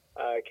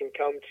can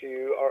come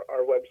to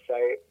our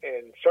website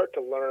and start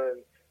to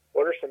learn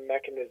what are some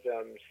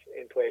mechanisms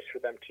in place for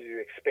them to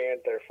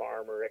expand their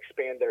farm or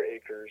expand their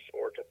acres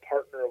or to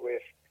partner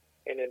with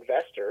an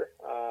investor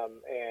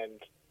and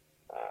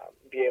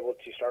be able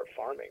to start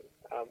farming.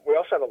 We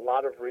also have a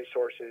lot of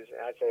resources,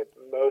 and I'd say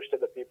most of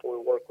the people we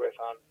work with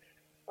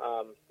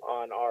on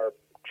our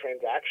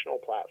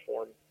transactional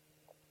platform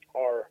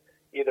are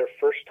either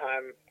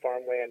first-time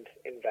farmland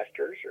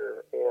investors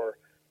or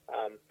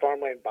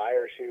farmland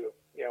buyers who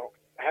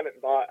haven't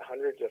bought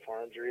hundreds of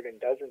farms or even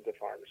dozens of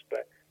farms,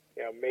 but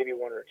maybe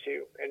one or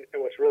two. And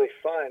what's really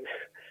fun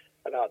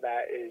about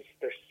that is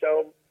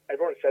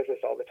everyone says this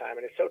all the time,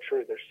 and it's so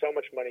true. There's so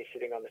much money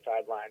sitting on the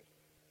sidelines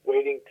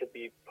waiting to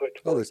be put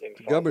towards the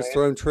government's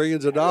throwing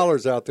trillions of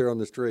dollars out there on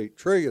the street.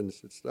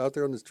 Trillions. It's out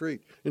there on the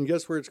street. And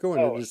guess where it's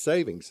going? Into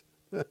savings.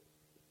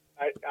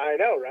 I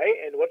know, right?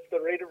 And what's the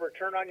rate of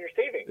return on your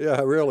savings?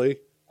 Yeah,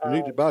 really. You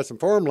need to buy some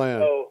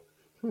farmland. So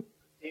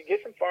you get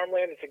some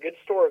farmland. It's a good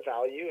store of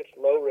value. It's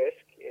low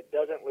risk. It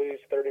doesn't lose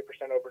 30%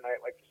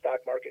 overnight like the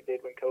stock market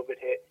did when COVID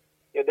hit.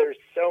 There's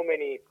so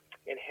many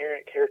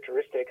inherent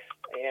characteristics,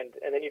 and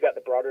then you've got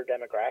the broader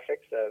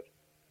demographics of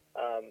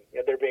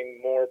there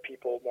being more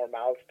people, more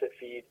mouths to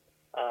feed.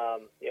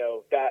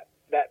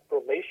 That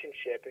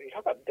relationship. And you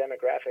talk about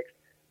demographics.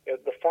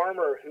 The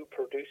farmer who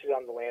produces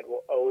on the land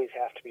will always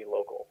have to be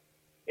local.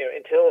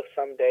 Until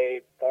someday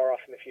far off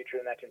in the future,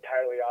 and that's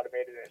entirely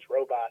automated and it's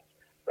robots,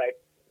 right?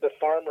 The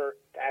farmer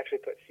to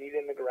actually put seed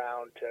in the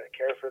ground, to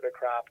care for the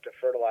crop, to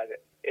fertilize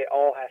it, it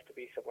all has to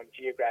be someone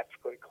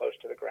geographically close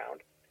to the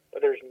ground.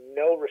 But there's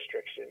no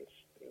restrictions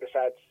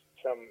besides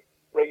some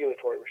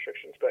regulatory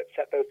restrictions, but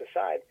set those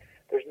aside.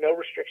 There's no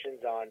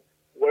restrictions on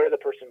where the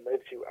person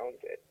lives who owns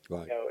it.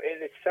 Right.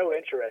 It's so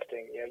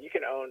interesting. You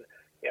can own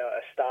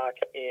a stock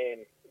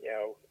in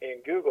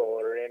Google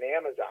or in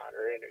Amazon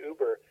or in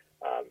Uber.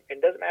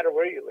 It doesn't matter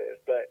where you live,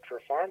 but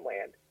for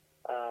farmland,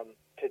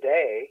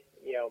 today,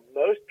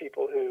 most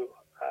people who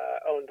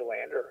own the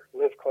land or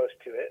live close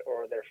to it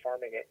or they're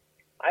farming it,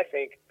 I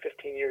think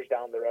 15 years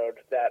down the road,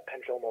 that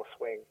pendulum will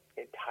swing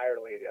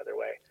entirely the other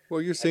way.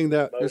 Well, you're seeing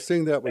that with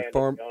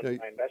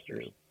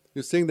investors.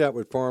 You're seeing that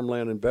with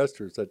farmland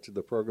investors. That's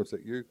the programs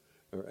that you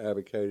are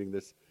advocating.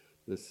 This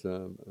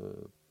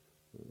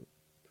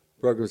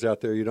programs out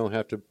there. You don't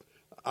have to.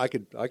 I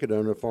could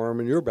own a farm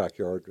in your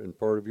backyard in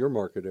part of your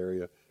market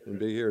area and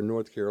be here in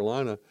North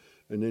Carolina.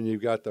 And then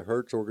you've got the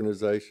Hertz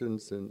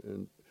organizations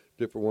and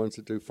different ones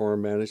that do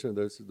farm management.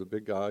 Those are the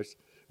big guys.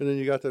 And then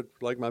you got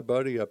like my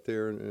buddy up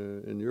there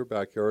in your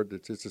backyard.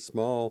 That's just a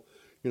small,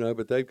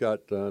 but they've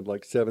got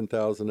like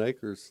 7,000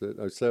 acres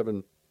or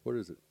what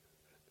is it?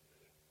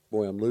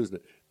 Boy, I'm losing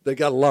it. They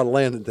got a lot of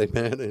land that they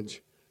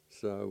manage.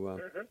 So,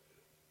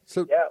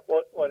 yeah,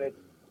 well,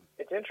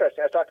 it's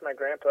interesting. I talked to my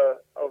grandpa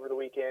over the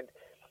weekend,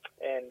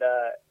 and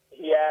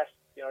he asked,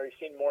 are you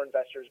seeing more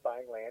investors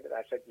buying land? And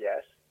I said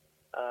yes.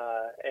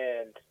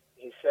 And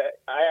he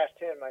said, I asked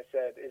him, I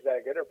said, is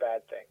that a good or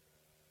bad thing?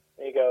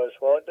 And he goes,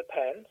 well, it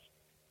depends.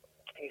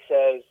 He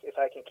says, if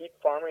I can keep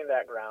farming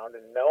that ground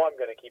and know I'm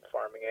going to keep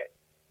farming it,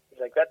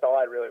 he's like, that's all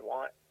I really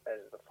want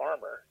as the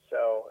farmer.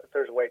 So if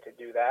there's a way to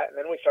do that. And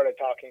then we started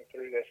talking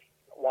through this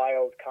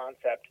wild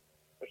concept,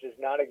 which does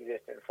not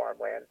exist in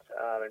farmland.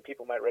 And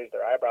people might raise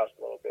their eyebrows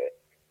a little bit.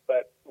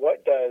 But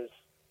what does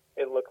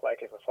it look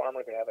like if a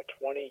farmer could have a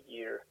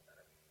 20-year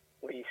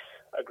lease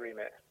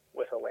agreement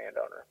with a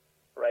landowner,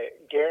 right?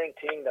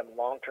 Guaranteeing them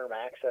long-term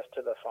access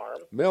to the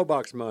farm.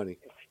 Mailbox money.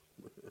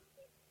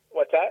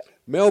 What's that?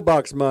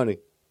 Mailbox money.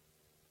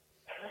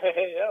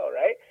 I know,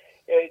 right?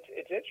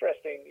 It's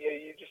interesting.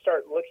 You just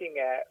start looking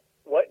at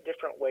what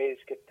different ways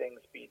could things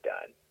be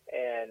done.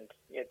 And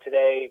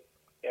today,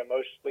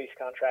 most lease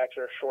contracts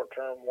are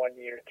short-term, 1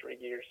 year, 3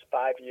 years,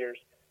 5 years.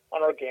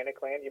 On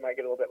organic land, you might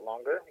get a little bit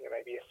longer. It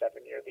might be a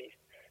 7-year lease,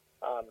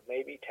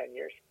 maybe 10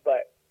 years.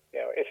 But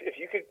if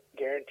you could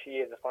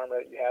guarantee as a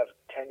farmer that you have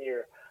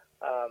 10-year,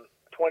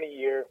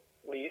 20-year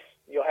lease,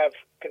 you'll have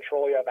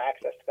control, you have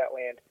access to that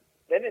land.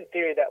 Then in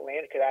theory, that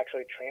land could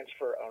actually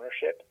transfer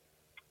ownership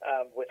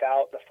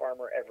without the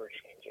farmer ever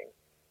changing.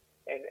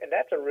 And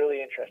that's a really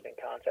interesting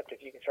concept.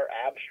 If you can start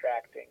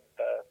abstracting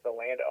the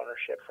land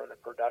ownership from the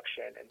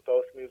production and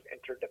both move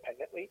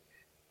interdependently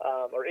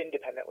or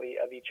independently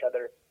of each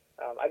other,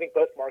 I think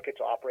both markets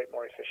will operate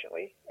more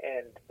efficiently,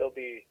 and they'll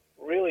be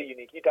really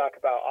unique. You talk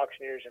about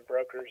auctioneers and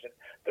brokers and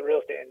the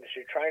real estate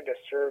industry trying to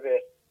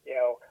service,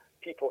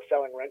 people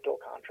selling rental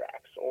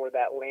contracts or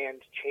that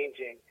land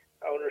changing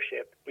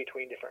ownership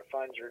between different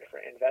funds or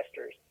different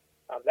investors.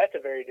 That's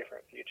a very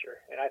different future,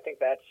 and I think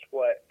that's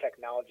what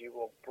technology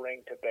will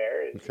bring to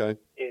bear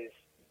is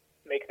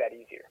make that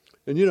easier.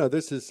 And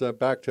this is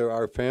back to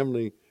our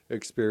family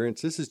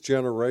experience. This is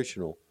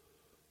generational.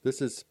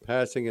 This is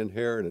passing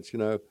inheritance.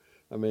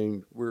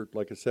 We're,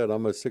 like I said,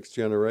 almost 6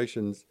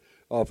 generations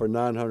off of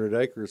 900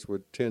 acres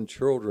with 10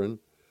 children.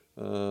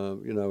 At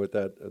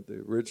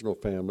the original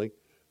family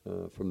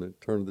from the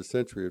turn of the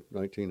century of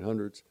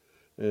 1900s.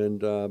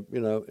 And,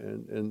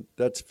 and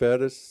that's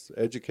fed us,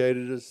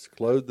 educated us,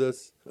 clothed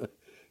us,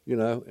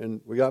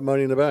 and we got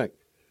money in the bank.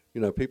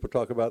 People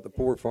talk about the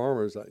poor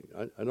farmers.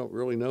 I don't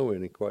really know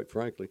any, quite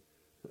frankly.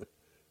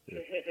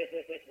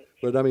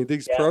 But,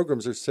 these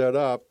programs are set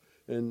up.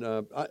 And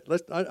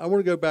I want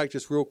to go back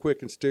just real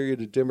quick and steer you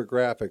to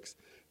demographics.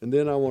 And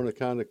then I want to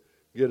kind of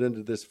get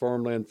into this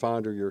Farmland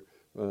Finder, your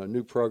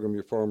new program,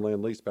 your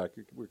Farmland Leaseback.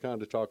 We're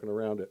kind of talking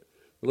around it.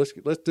 But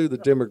let's do the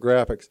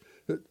demographics.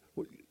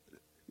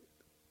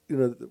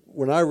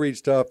 When I read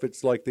stuff,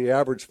 it's like the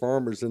average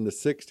farmer's in the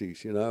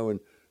 60s,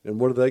 and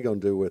what are they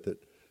going to do with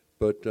it?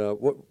 But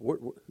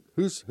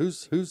who's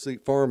the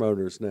farm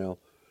owners now,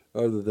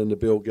 other than the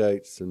Bill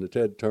Gates and the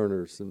Ted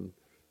Turners and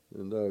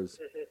those?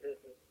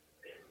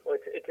 Well,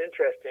 it's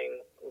interesting,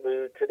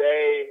 Lou.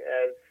 Today,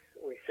 as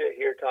we sit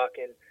here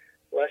talking,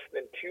 less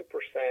than 2%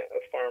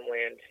 of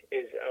farmland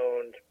is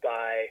owned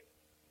by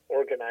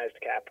organized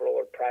capital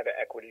or private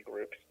equity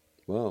groups.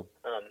 Wow.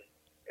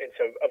 And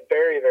so a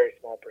very, very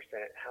small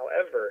percent.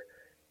 However,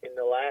 in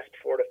the last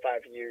 4 to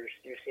 5 years,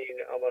 you've seen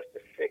almost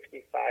a 65%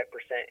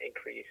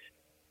 increase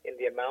in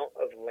the amount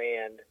of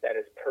land that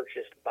is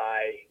purchased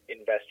by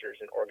investors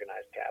and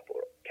organized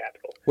capital.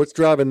 What's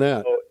driving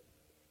that? So,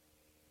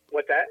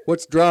 what's that?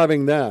 What's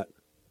driving that?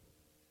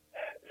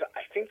 So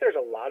I think there's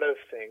a lot of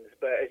things,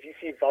 but as you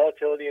see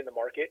volatility in the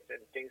market and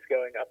things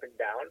going up and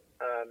down,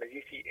 as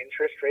you see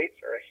interest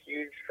rates are a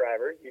huge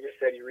driver. You just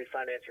said you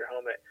refinance your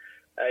home at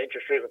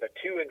interest rate with a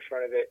 2 in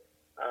front of it.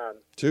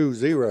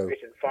 2-0.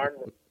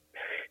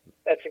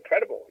 That's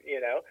incredible.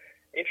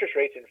 Interest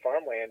rates in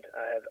farmland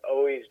have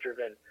always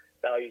driven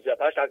values up.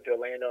 I was talking to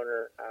a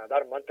landowner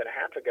about a month and a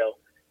half ago,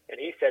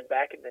 and he said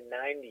back in the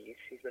 90s,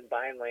 he's been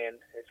buying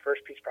land. His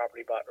first piece of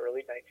property bought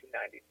early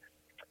 1990s.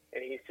 And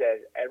he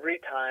says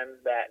every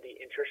time that the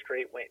interest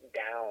rate went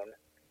down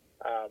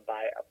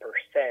by a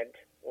percent,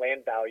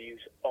 land values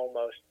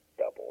almost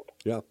doubled.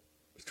 Yeah,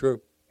 it's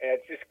true. And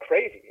it's just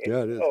crazy. It's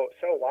it is.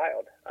 So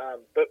wild.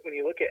 But when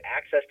you look at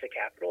access to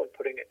capital and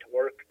putting it to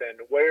work, then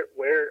where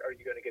are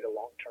you going to get a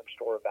long-term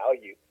store of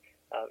value?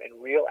 And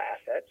real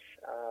assets,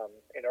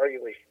 and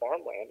arguably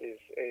farmland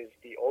is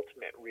the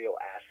ultimate real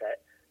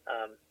asset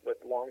with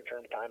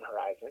long-term time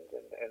horizons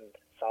and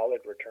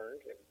solid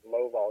returns and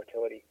low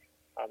volatility.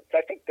 So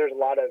I think there's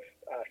a lot of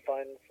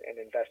funds and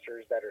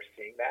investors that are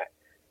seeing that.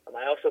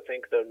 I also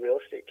think the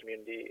real estate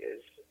community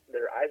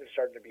their eyes are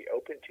starting to be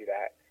open to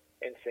that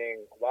and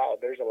saying, wow,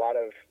 there's a lot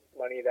of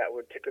money that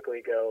would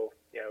typically go,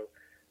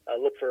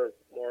 look for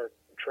more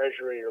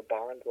treasury or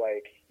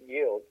bond-like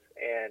yields,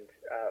 and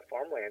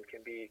farmland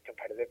can be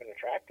competitive and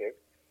attractive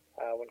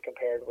when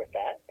compared with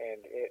that,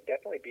 and it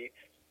definitely beats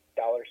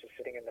dollars just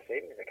sitting in the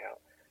savings account.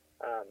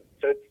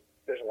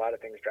 There's a lot of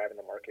things driving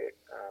the market.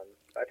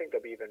 I think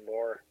there'll be even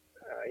more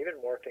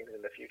things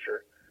in the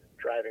future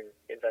driving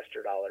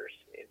investor dollars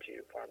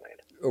into farmland.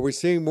 Are we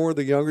seeing more of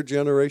the younger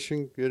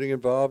generation getting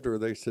involved, or are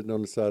they sitting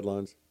on the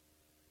sidelines?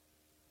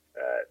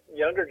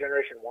 Younger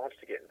generation wants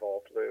to get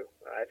involved, Lou.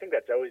 I think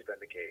that's always been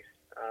the case.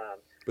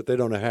 But they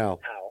don't know how.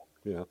 How?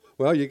 Yeah.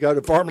 Well, you go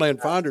to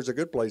Farmland Finder's a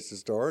good place to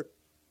start.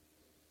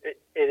 It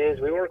is.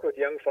 We work with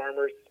young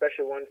farmers,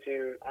 especially ones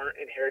who aren't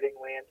inheriting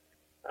land.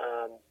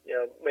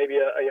 Maybe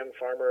a young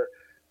farmer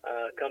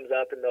comes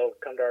up and they'll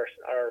come to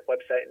our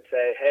website and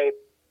say, hey,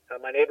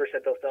 my neighbor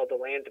said they'll sell the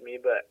land to me,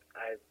 but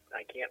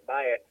I can't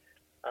buy it.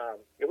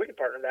 We can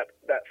partner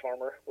that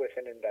farmer with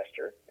an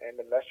investor, and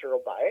the investor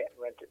will buy it and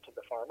rent it to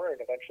the farmer,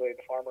 and eventually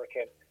the farmer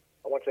can,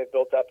 once they've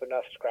built up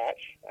enough scratch,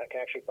 can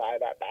actually buy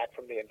that back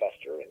from the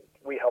investor, and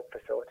we help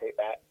facilitate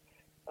that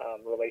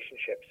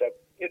relationship. So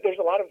there's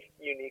a lot of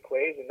unique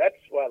ways, and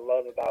that's what I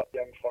love about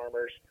young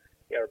farmers,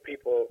 or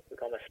people we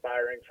call them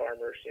aspiring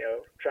farmers,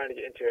 trying to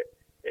get into it,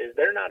 is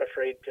they're not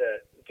afraid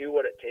to do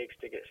what it takes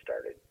to get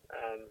started.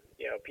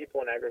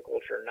 People in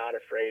agriculture are not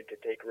afraid to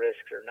take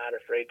risks, or not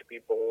afraid to be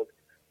bold,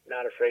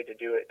 not afraid to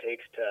do what it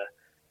takes to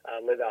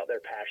live out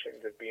their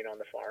passions of being on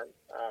the farm.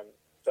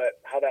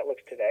 But how that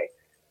looks today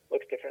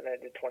looks different than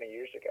it did 20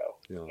 years ago.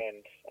 Yeah.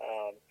 And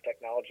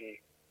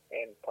technology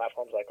and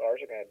platforms like ours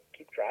are going to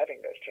keep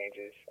driving those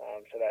changes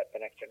so that the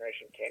next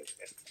generation can.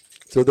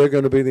 So they're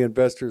going to be the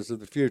investors of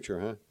the future,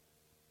 huh?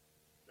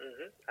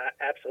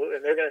 Absolutely.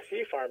 And they're going to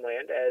see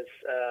farmland as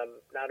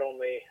not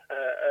only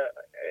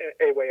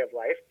a way of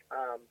life,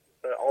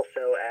 but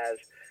also as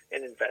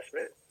an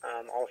investment,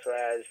 also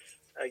as,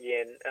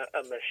 again,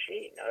 a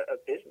machine, a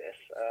business,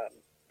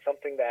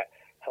 something that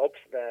helps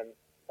them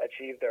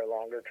achieve their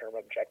longer-term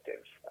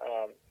objectives.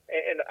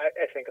 And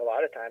I think a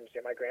lot of times,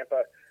 my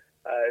grandpa,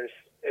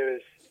 it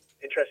was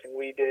interesting.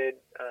 We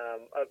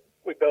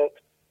built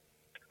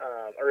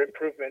our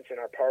improvements in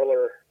our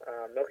parlor,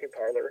 milking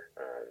parlor,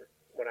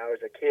 when I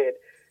was a kid.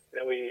 And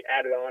then we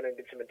added on and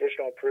did some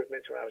additional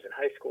improvements when I was in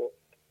high school.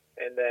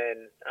 And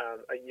then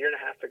a year and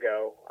a half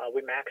ago,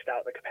 we maxed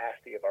out the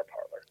capacity of our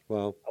parlor.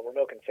 Wow. We're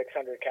milking 600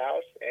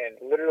 cows, and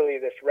literally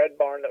this red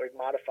barn that we've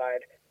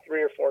modified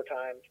 3 or 4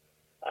 times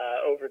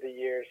over the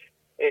years,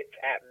 it's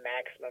at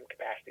maximum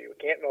capacity. We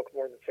can't milk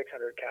more than 600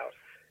 cows.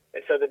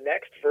 And so the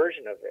next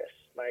version of this,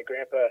 my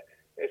grandpa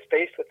is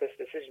faced with this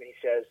decision. He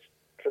says,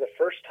 for the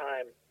first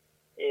time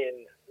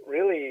in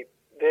really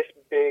this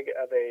big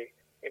of a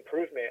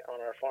improvement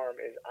on our farm,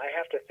 is I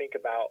have to think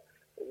about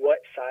what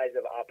size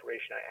of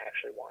operation I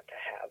actually want to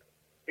have.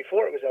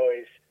 Before it was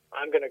always,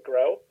 I'm going to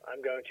grow.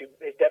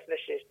 His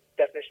definition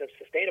of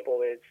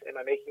sustainable is, am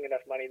I making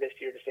enough money this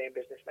year to stay in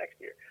business next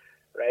year,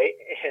 right?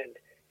 And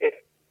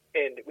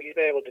he's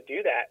been able to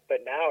do that,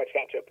 but now it's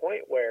gotten to a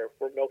point where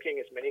we're milking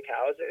as many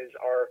cows as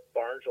our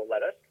barns will let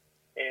us,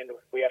 and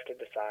we have to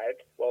decide,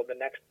 well, the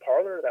next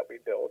parlor that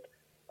we build,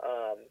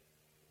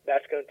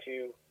 that's going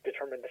to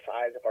determine the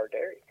size of our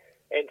dairy.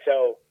 And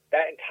so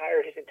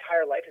his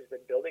entire life has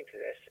been building to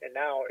this. And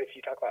now if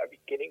you talk about a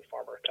beginning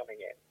farmer coming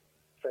in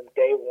from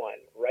day one,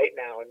 right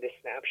now in this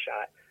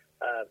snapshot,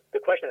 the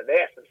question that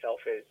they ask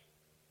themselves is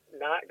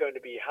not going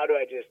to be, how do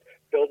I just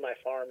build my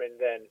farm and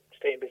then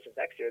stay in business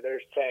next year?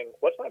 They're saying,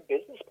 what's my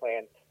business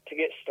plan to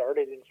get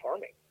started in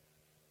farming?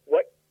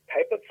 What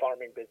type of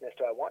farming business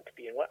do I want to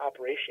be in? What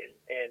operation?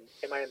 And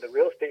am I in the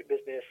real estate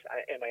business?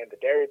 Am I in the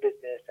dairy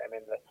business? Am I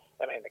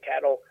in the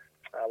cattle,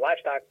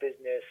 livestock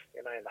business?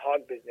 Am I in the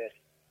hog business?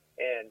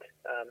 And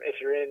if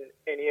you're in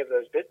any of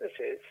those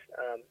businesses,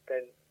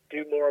 then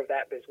do more of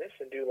that business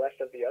and do less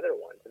of the other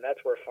ones. And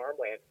that's where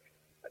farmland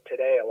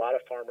today, a lot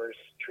of farmers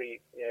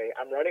treat,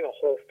 I'm running a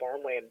whole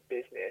farmland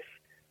business,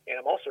 and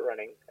I'm also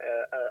running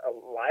a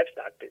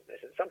livestock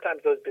business. And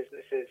sometimes those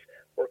businesses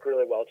work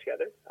really well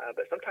together,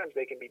 but sometimes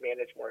they can be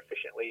managed more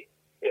efficiently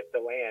if the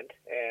land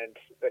and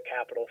the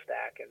capital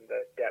stack and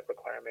the debt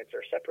requirements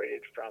are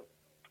separated from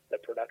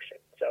the production.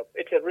 So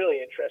it's a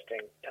really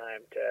interesting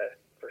time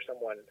for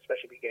someone,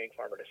 especially beginning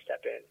farmer, to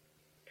step in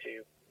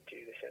to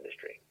this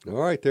industry.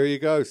 All right, there you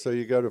go. So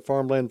you go to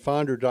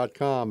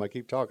farmlandfinder.com. I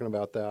keep talking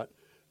about that.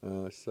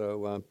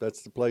 So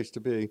that's the place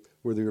to be,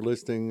 whether you're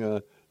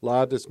listening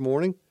live this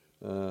morning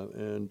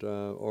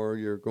or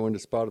you're going to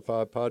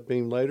Spotify,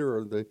 Podbean later,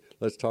 or the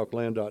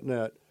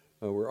letstalkland.net,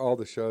 where all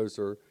the shows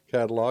are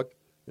cataloged,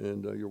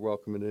 and you're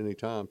welcome at any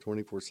time,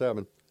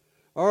 24/7.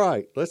 All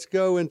right, let's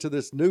go into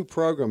this new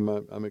program.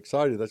 I'm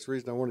excited. That's the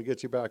reason I want to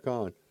get you back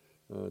on.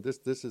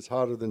 This is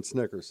hotter than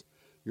Snickers.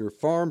 Your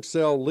farm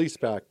sale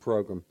leaseback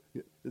program.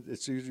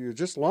 You're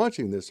just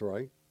launching this,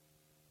 right?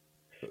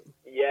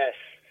 Yes.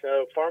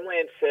 So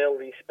farmland sale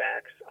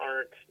leasebacks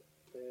aren't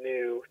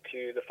new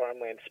to the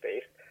farmland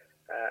space.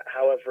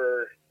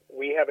 However,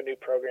 we have a new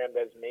program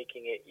that's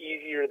making it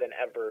easier than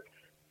ever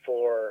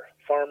for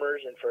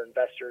farmers and for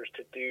investors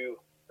to do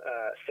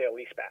sale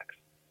leasebacks.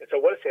 And so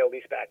what a sale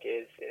leaseback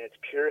is, in its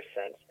purest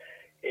sense,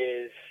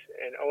 is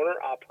an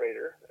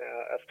owner-operator,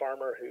 a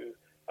farmer who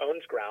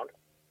owns ground,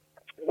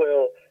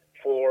 will,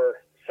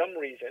 for some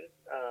reason,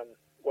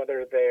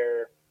 whether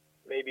they're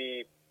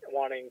maybe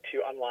wanting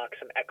to unlock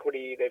some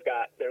equity,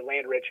 they're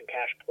land rich and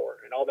cash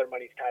poor, and all their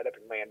money's tied up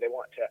in land. They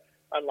want to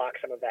unlock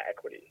some of that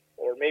equity.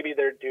 Or maybe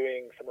they're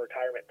doing some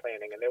retirement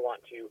planning and they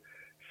want to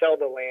sell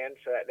the land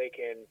so that they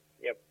can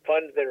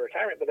fund their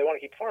retirement, but they want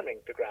to keep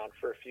farming the ground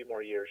for a few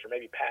more years, or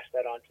maybe pass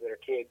that on to their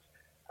kids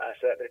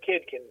so that their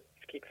kid can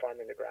keep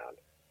farming the ground.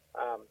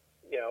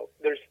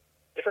 There's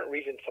different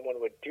reasons someone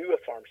would do a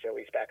farm sale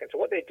leaseback. And so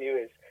what they do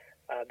is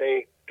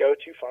they go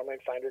to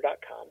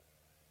farmlandfinder.com,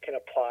 can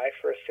apply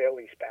for a sale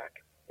leaseback,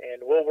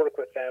 and we'll work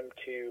with them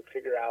to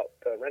figure out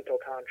the rental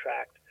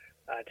contract,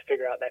 to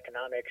figure out the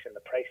economics and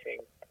the pricing.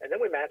 And then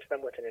we match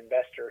them with an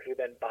investor who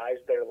then buys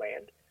their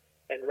land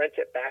and rents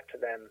it back to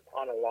them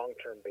on a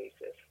long-term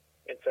basis.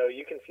 And so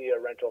you can see a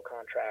rental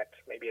contract,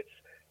 maybe it's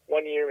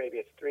 1 year, maybe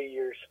it's 3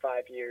 years,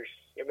 5 years,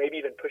 maybe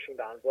even pushing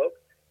the envelope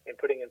and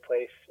putting in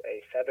place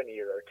a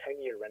 7-year or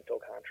 10-year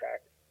rental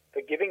contract,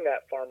 but giving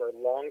that farmer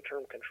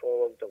long-term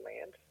control of the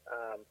land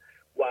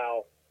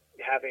while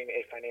having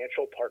a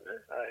financial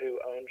partner who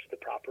owns the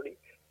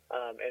property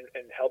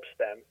and helps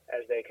them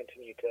as they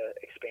continue to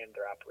expand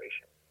their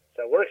operation.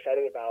 So we're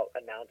excited about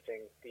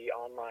announcing the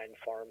online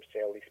farm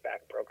sale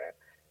leaseback program.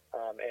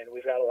 And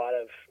we've got a lot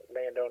of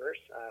landowners,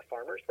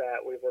 farmers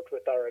that we've worked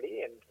with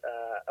already, and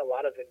a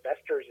lot of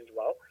investors as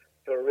well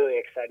who are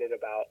really excited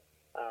about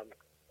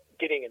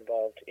getting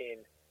involved in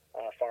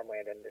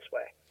farmland in this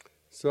way.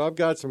 So I've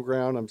got some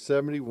ground. I'm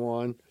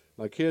 71.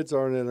 My kids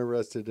aren't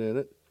interested in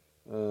it,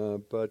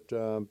 but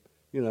I'm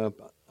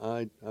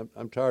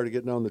tired of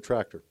getting on the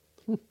tractor.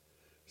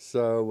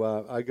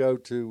 So I go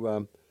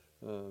to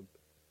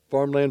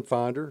Farmland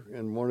Finder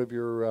and one of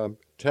your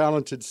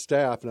talented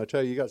staff, and I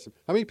tell you, you got some.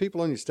 How many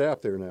people on your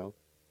staff there now?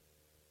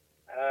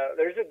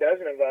 There's a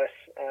dozen of us.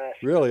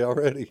 Really,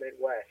 already?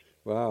 Midwest.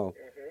 Wow.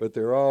 Mm-hmm. But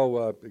they're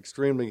all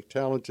extremely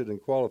talented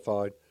and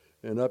qualified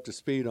and up to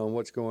speed on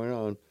what's going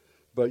on.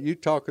 But you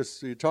talk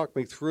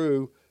me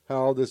through how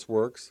all this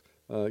works.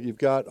 You've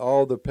got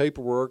all the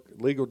paperwork,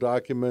 legal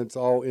documents,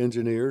 all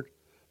engineered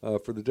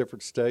for the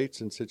different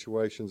states and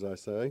situations, I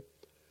say.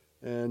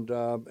 And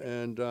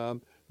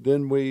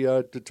then we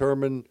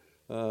determine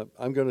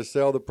I'm going to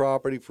sell the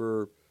property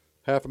for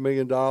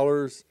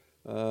 $500,000,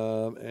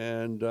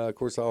 and of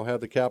course I'll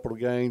have the capital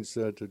gains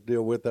to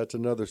deal with. That's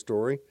another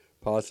story,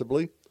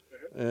 possibly.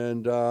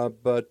 And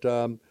but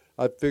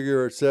I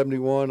figure at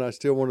 71, I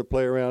still want to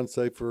play around,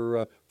 say,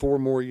 for 4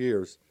 more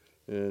years,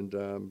 and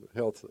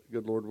health,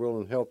 good Lord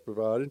willing, health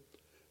provided.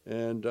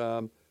 And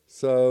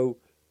so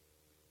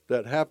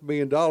that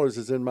 $500,000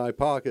 is in my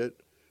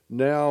pocket.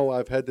 Now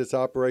I've had this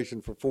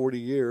operation for 40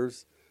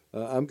 years.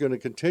 I'm going to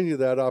continue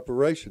that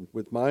operation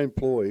with my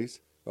employees,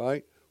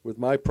 right, with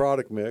my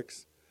product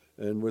mix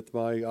and with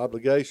my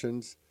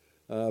obligations,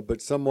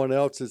 but someone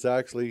else is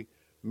actually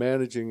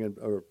managing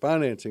or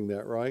financing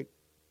that, right?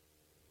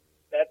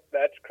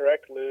 That's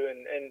correct, Lou.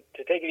 And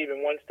to take it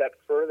even one step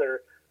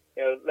further,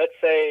 let's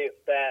say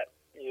that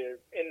you're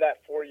in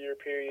that 4-year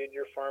period,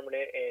 you're farming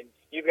it, and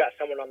you've got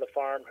someone on the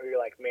farm who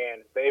you're like,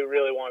 man, they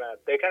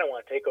kind of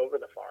want to take over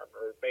the farm,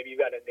 or maybe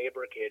you've got a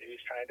neighbor kid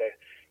who's trying to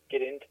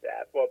get into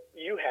that. Well,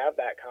 you have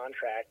that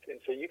contract,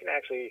 and so you can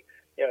actually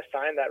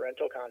sign that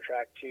rental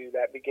contract to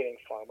that beginning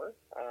farmer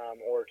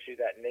or to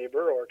that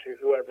neighbor or to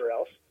whoever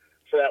else,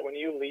 so that when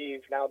you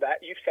leave, now that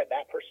you've set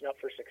that person up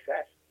for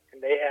success, and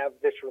they have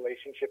this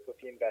relationship with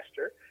the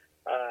investor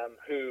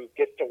who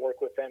gets to work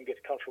with them, gets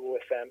comfortable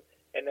with them,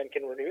 and then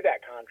can renew that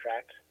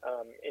contract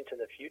into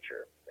the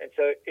future. And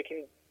so it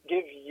can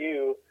give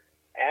you,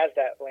 as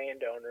that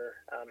landowner,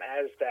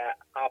 as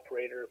that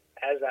operator,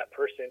 as that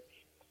person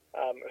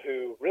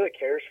who really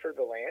cares for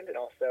the land and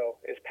also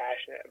is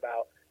passionate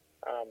about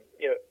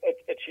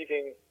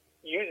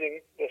using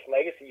this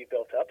legacy you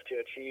built up to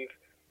achieve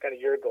kind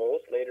of your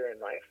goals later in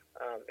life.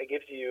 It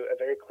gives you a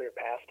very clear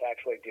path to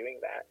actually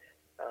doing that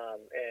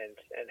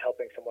and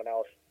helping someone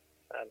else,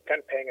 kind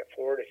of paying it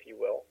forward, if you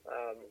will,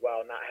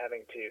 while not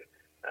having to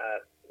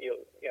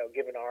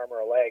give an arm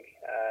or a leg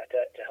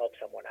to help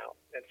someone out.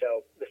 And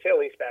so the sale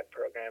leaseback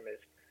program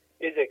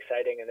is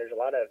exciting, and there's a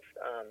lot of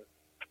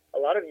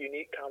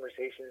unique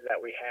conversations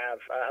that we have.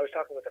 I was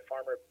talking with a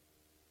farmer.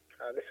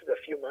 This was a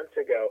few months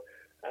ago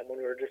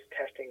when we were just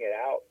testing it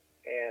out,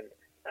 and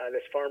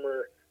this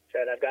farmer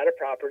said, "I've got a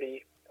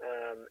property,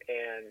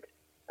 and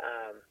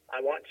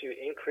I want to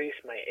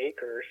increase my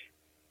acres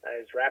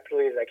as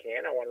rapidly as I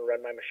can. I want to run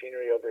my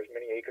machinery over as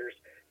many acres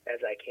as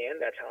I can.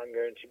 That's how I'm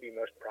going to be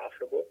most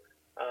profitable.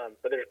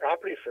 But there's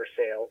property for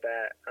sale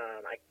that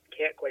I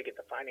can't quite get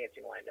the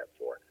financing lined up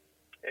for."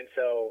 And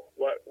so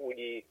what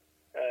we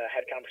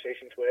had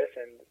conversations with,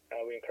 and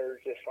we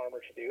encouraged this farmer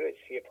to do, is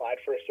he applied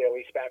for a sale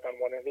leaseback on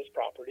one of his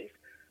properties.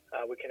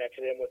 We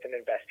connected him with an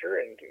investor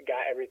and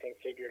got everything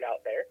figured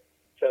out there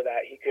so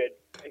that he could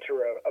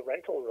enter a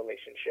rental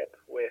relationship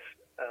with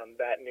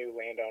that new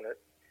landowner.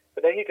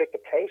 But then he took the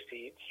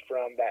proceeds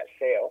from that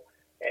sale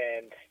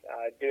and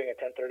doing a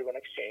 1031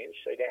 exchange,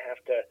 so he didn't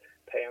have to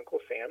pay Uncle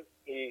Sam.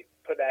 He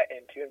put that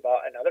into and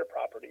bought another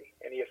property,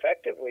 and he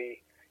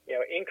effectively,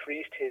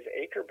 increased his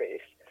acre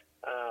base,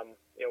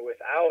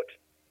 without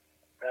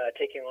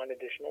taking on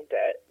additional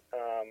debt,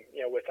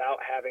 without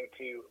having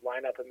to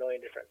line up a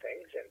million different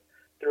things, and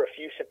through a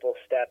few simple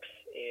steps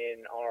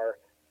in our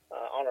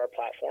on our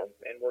platform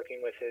and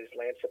working with his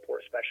land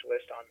support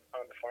specialist on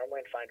the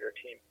Farmland Finder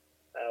team,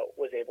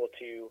 was able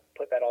to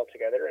put that all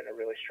together in a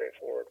really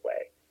straightforward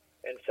way.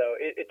 And so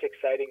it's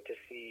exciting to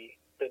see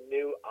the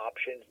new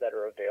options that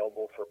are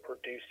available for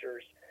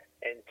producers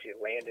and to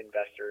land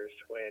investors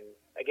when,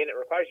 again, it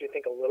requires you to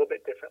think a little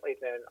bit differently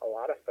than a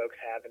lot of folks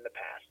have in the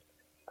past.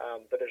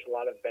 But there's a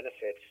lot of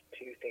benefits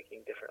to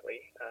thinking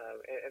differently.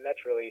 And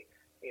that's really,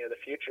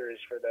 the future is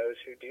for those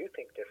who do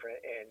think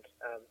different and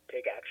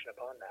take action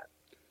upon that.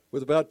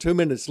 With about 2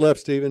 minutes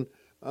left, Stephen,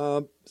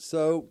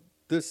 so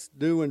this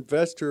new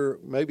investor,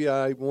 maybe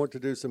I want to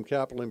do some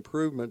capital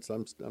improvements.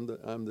 I'm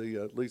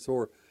the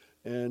leaseor,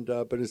 and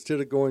but instead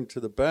of going to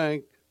the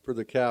bank for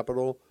the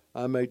capital,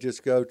 I may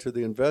just go to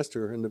the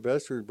investor, and the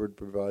investor would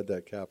provide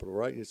that capital,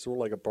 right? It's sort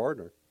of like a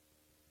partner.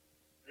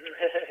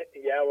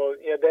 Yeah, well,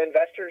 the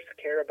investors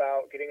care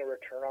about getting a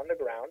return on the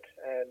ground,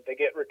 and they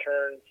get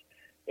returns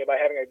by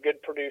having a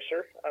good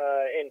producer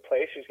in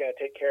place who's going to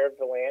take care of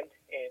the land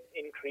and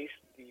increase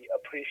the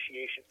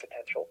appreciation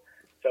potential.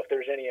 So if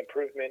there's any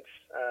improvements,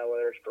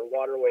 whether it's for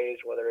waterways,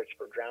 whether it's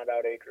for drowned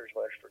out acres,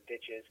 whether it's for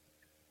ditches,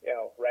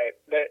 right,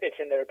 it's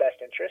in their best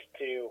interest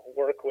to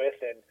work with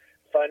and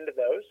fund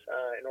those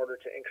in order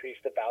to increase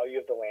the value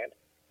of the land.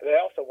 But they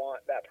also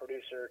want that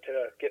producer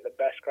to get the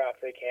best crop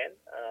they can,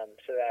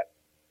 so that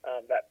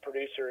that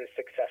producer is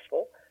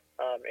successful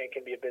and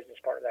can be a business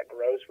partner that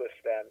grows with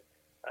them,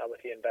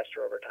 with the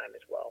investor over time as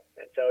well.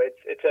 And so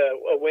it's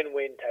a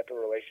win-win type of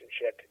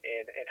relationship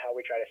in how we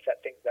try to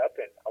set things up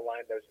and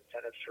align those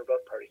incentives for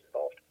both parties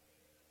involved.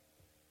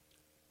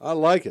 I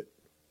like it.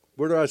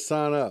 Where do I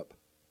sign up?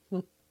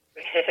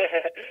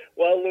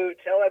 Well, Lou,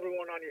 tell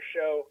everyone on your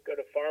show, go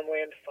to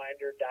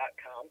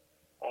farmlandfinder.com.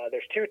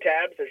 There's two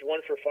tabs. There's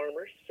one for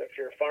farmers. So if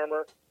you're a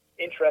farmer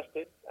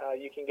interested,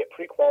 you can get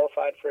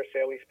pre-qualified for a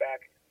sale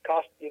leaseback.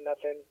 Costs you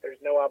nothing.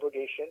 There's no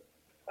obligation.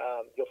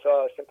 You'll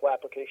fill out a simple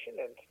application,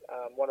 and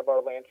one of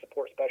our land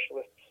support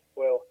specialists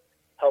will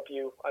help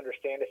you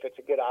understand if it's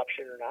a good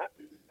option or not.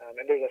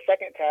 And there's a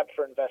second tab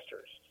for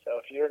investors. So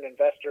if you're an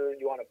investor,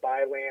 you want to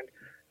buy land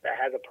that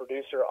has a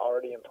producer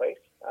already in place,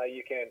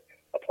 you can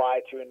apply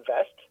to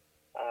invest.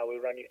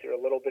 We run you through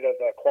a little bit of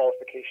a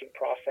qualification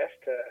process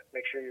to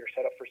make sure you're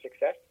set up for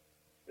success.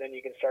 Then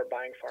you can start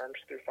buying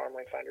farms through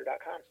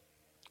farmlandfinder.com.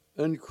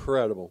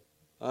 Incredible.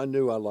 I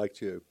knew I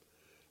liked you.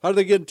 How do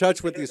they get in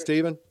touch with you,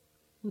 Stephen?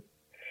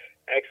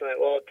 Excellent.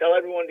 Well, tell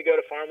everyone to go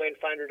to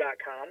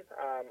farmlandfinder.com,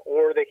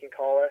 or they can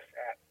call us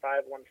at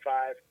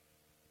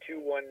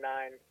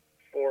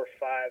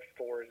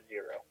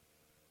 515-219-4540.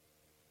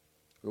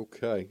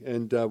 Okay.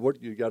 And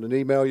what you got an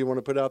email you want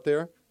to put out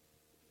there?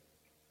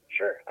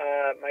 Sure.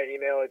 My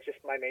email is just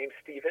my name,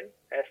 Stephen,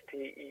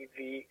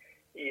 Steven,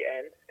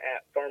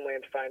 at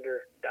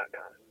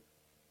farmlandfinder.com.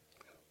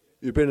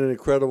 You've been an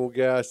incredible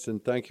guest,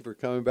 and thank you for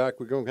coming back.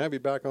 We're going to have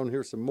you back on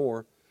here some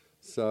more.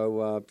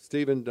 So,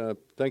 Stephen,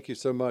 thank you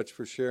so much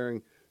for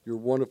sharing your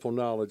wonderful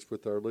knowledge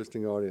with our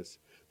listening audience.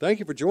 Thank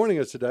you for joining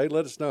us today.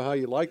 Let us know how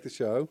you like the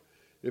show.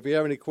 If you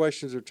have any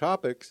questions or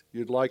topics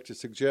you'd like to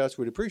suggest,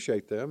 we'd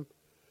appreciate them.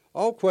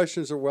 All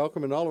questions are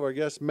welcome, and all of our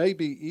guests may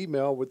be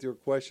emailed with your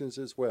questions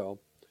as well.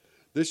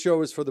 This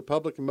show is for the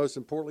public and, most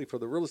importantly, for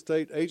the real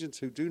estate agents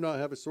who do not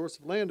have a source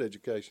of land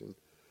education.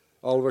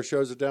 All of our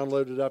shows are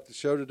downloaded after the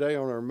show today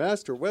on our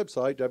master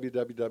website,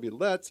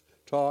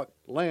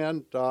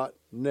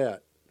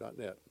 www.letstalkland.net.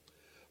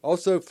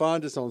 Also,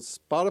 find us on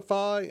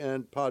Spotify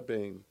and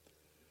Podbean.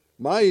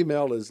 My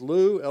email is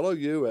Lou,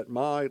 at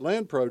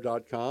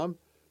mylandpro.com.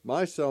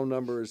 My cell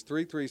number is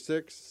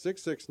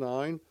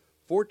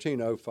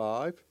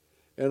 336-669-1405.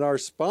 And our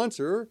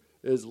sponsor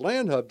is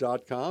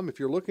landhub.com. If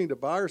you're looking to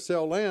buy or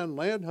sell land,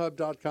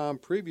 landhub.com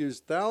previews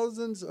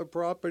thousands of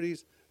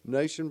properties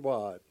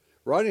nationwide.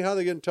 Rodney, how do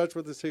they get in touch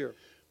with us here?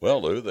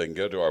 Well, Lou, they can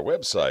go to our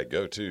website,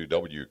 go to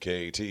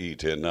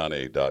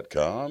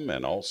WKT1098.com,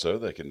 and also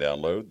they can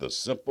download the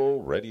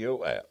Simple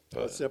Radio app.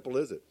 How simple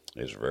is it?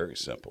 It's very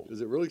simple. Is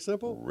it really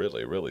simple?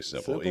 Really, really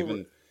simple.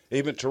 Even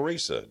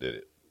Teresa did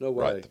it. No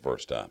way. Right the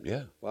first time.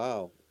 Yeah.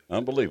 Wow.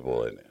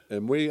 Unbelievable, isn't it?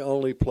 And we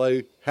only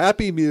play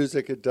happy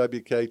music at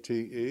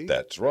WKTE.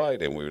 That's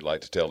right. And we would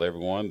like to tell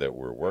everyone that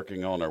we're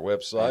working on our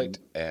website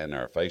and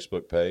our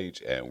Facebook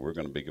page, and we're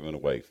going to be giving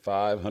away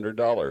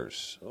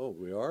 $500. Oh,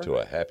 we are? To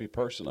a happy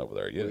person over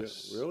there,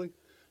 yes. Really?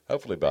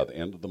 Hopefully by the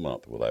end of the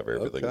month, we'll have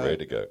everything ready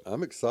to go.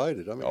 I'm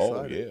excited.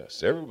 Oh,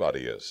 yes.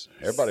 Everybody is.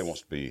 Everybody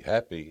wants to be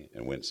happy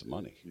and win some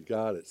money. You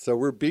got it. So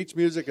we're beach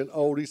music and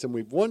oldies, and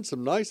we've won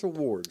some nice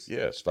awards.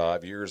 Yes,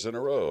 5 years in a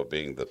row of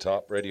being the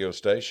top radio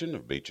station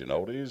of beach and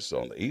oldies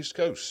on the East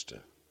Coast.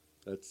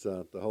 That's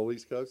the whole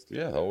East Coast?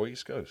 Yeah, the whole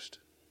East Coast.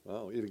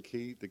 Wow, even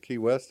the Key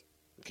West?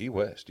 Key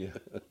West, yeah.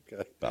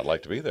 Okay. I'd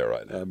like to be there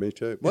right now. Me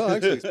too. Well,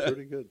 actually, it's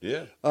pretty good.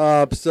 Yeah.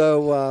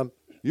 So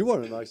you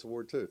won a nice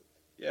award, too.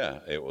 Yeah,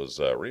 it was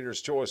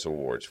Reader's Choice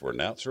Awards for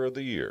Announcer of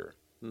the Year.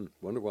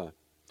 Wonder why.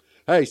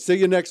 Hey, see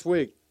you next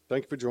week.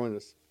 Thank you for joining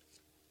us.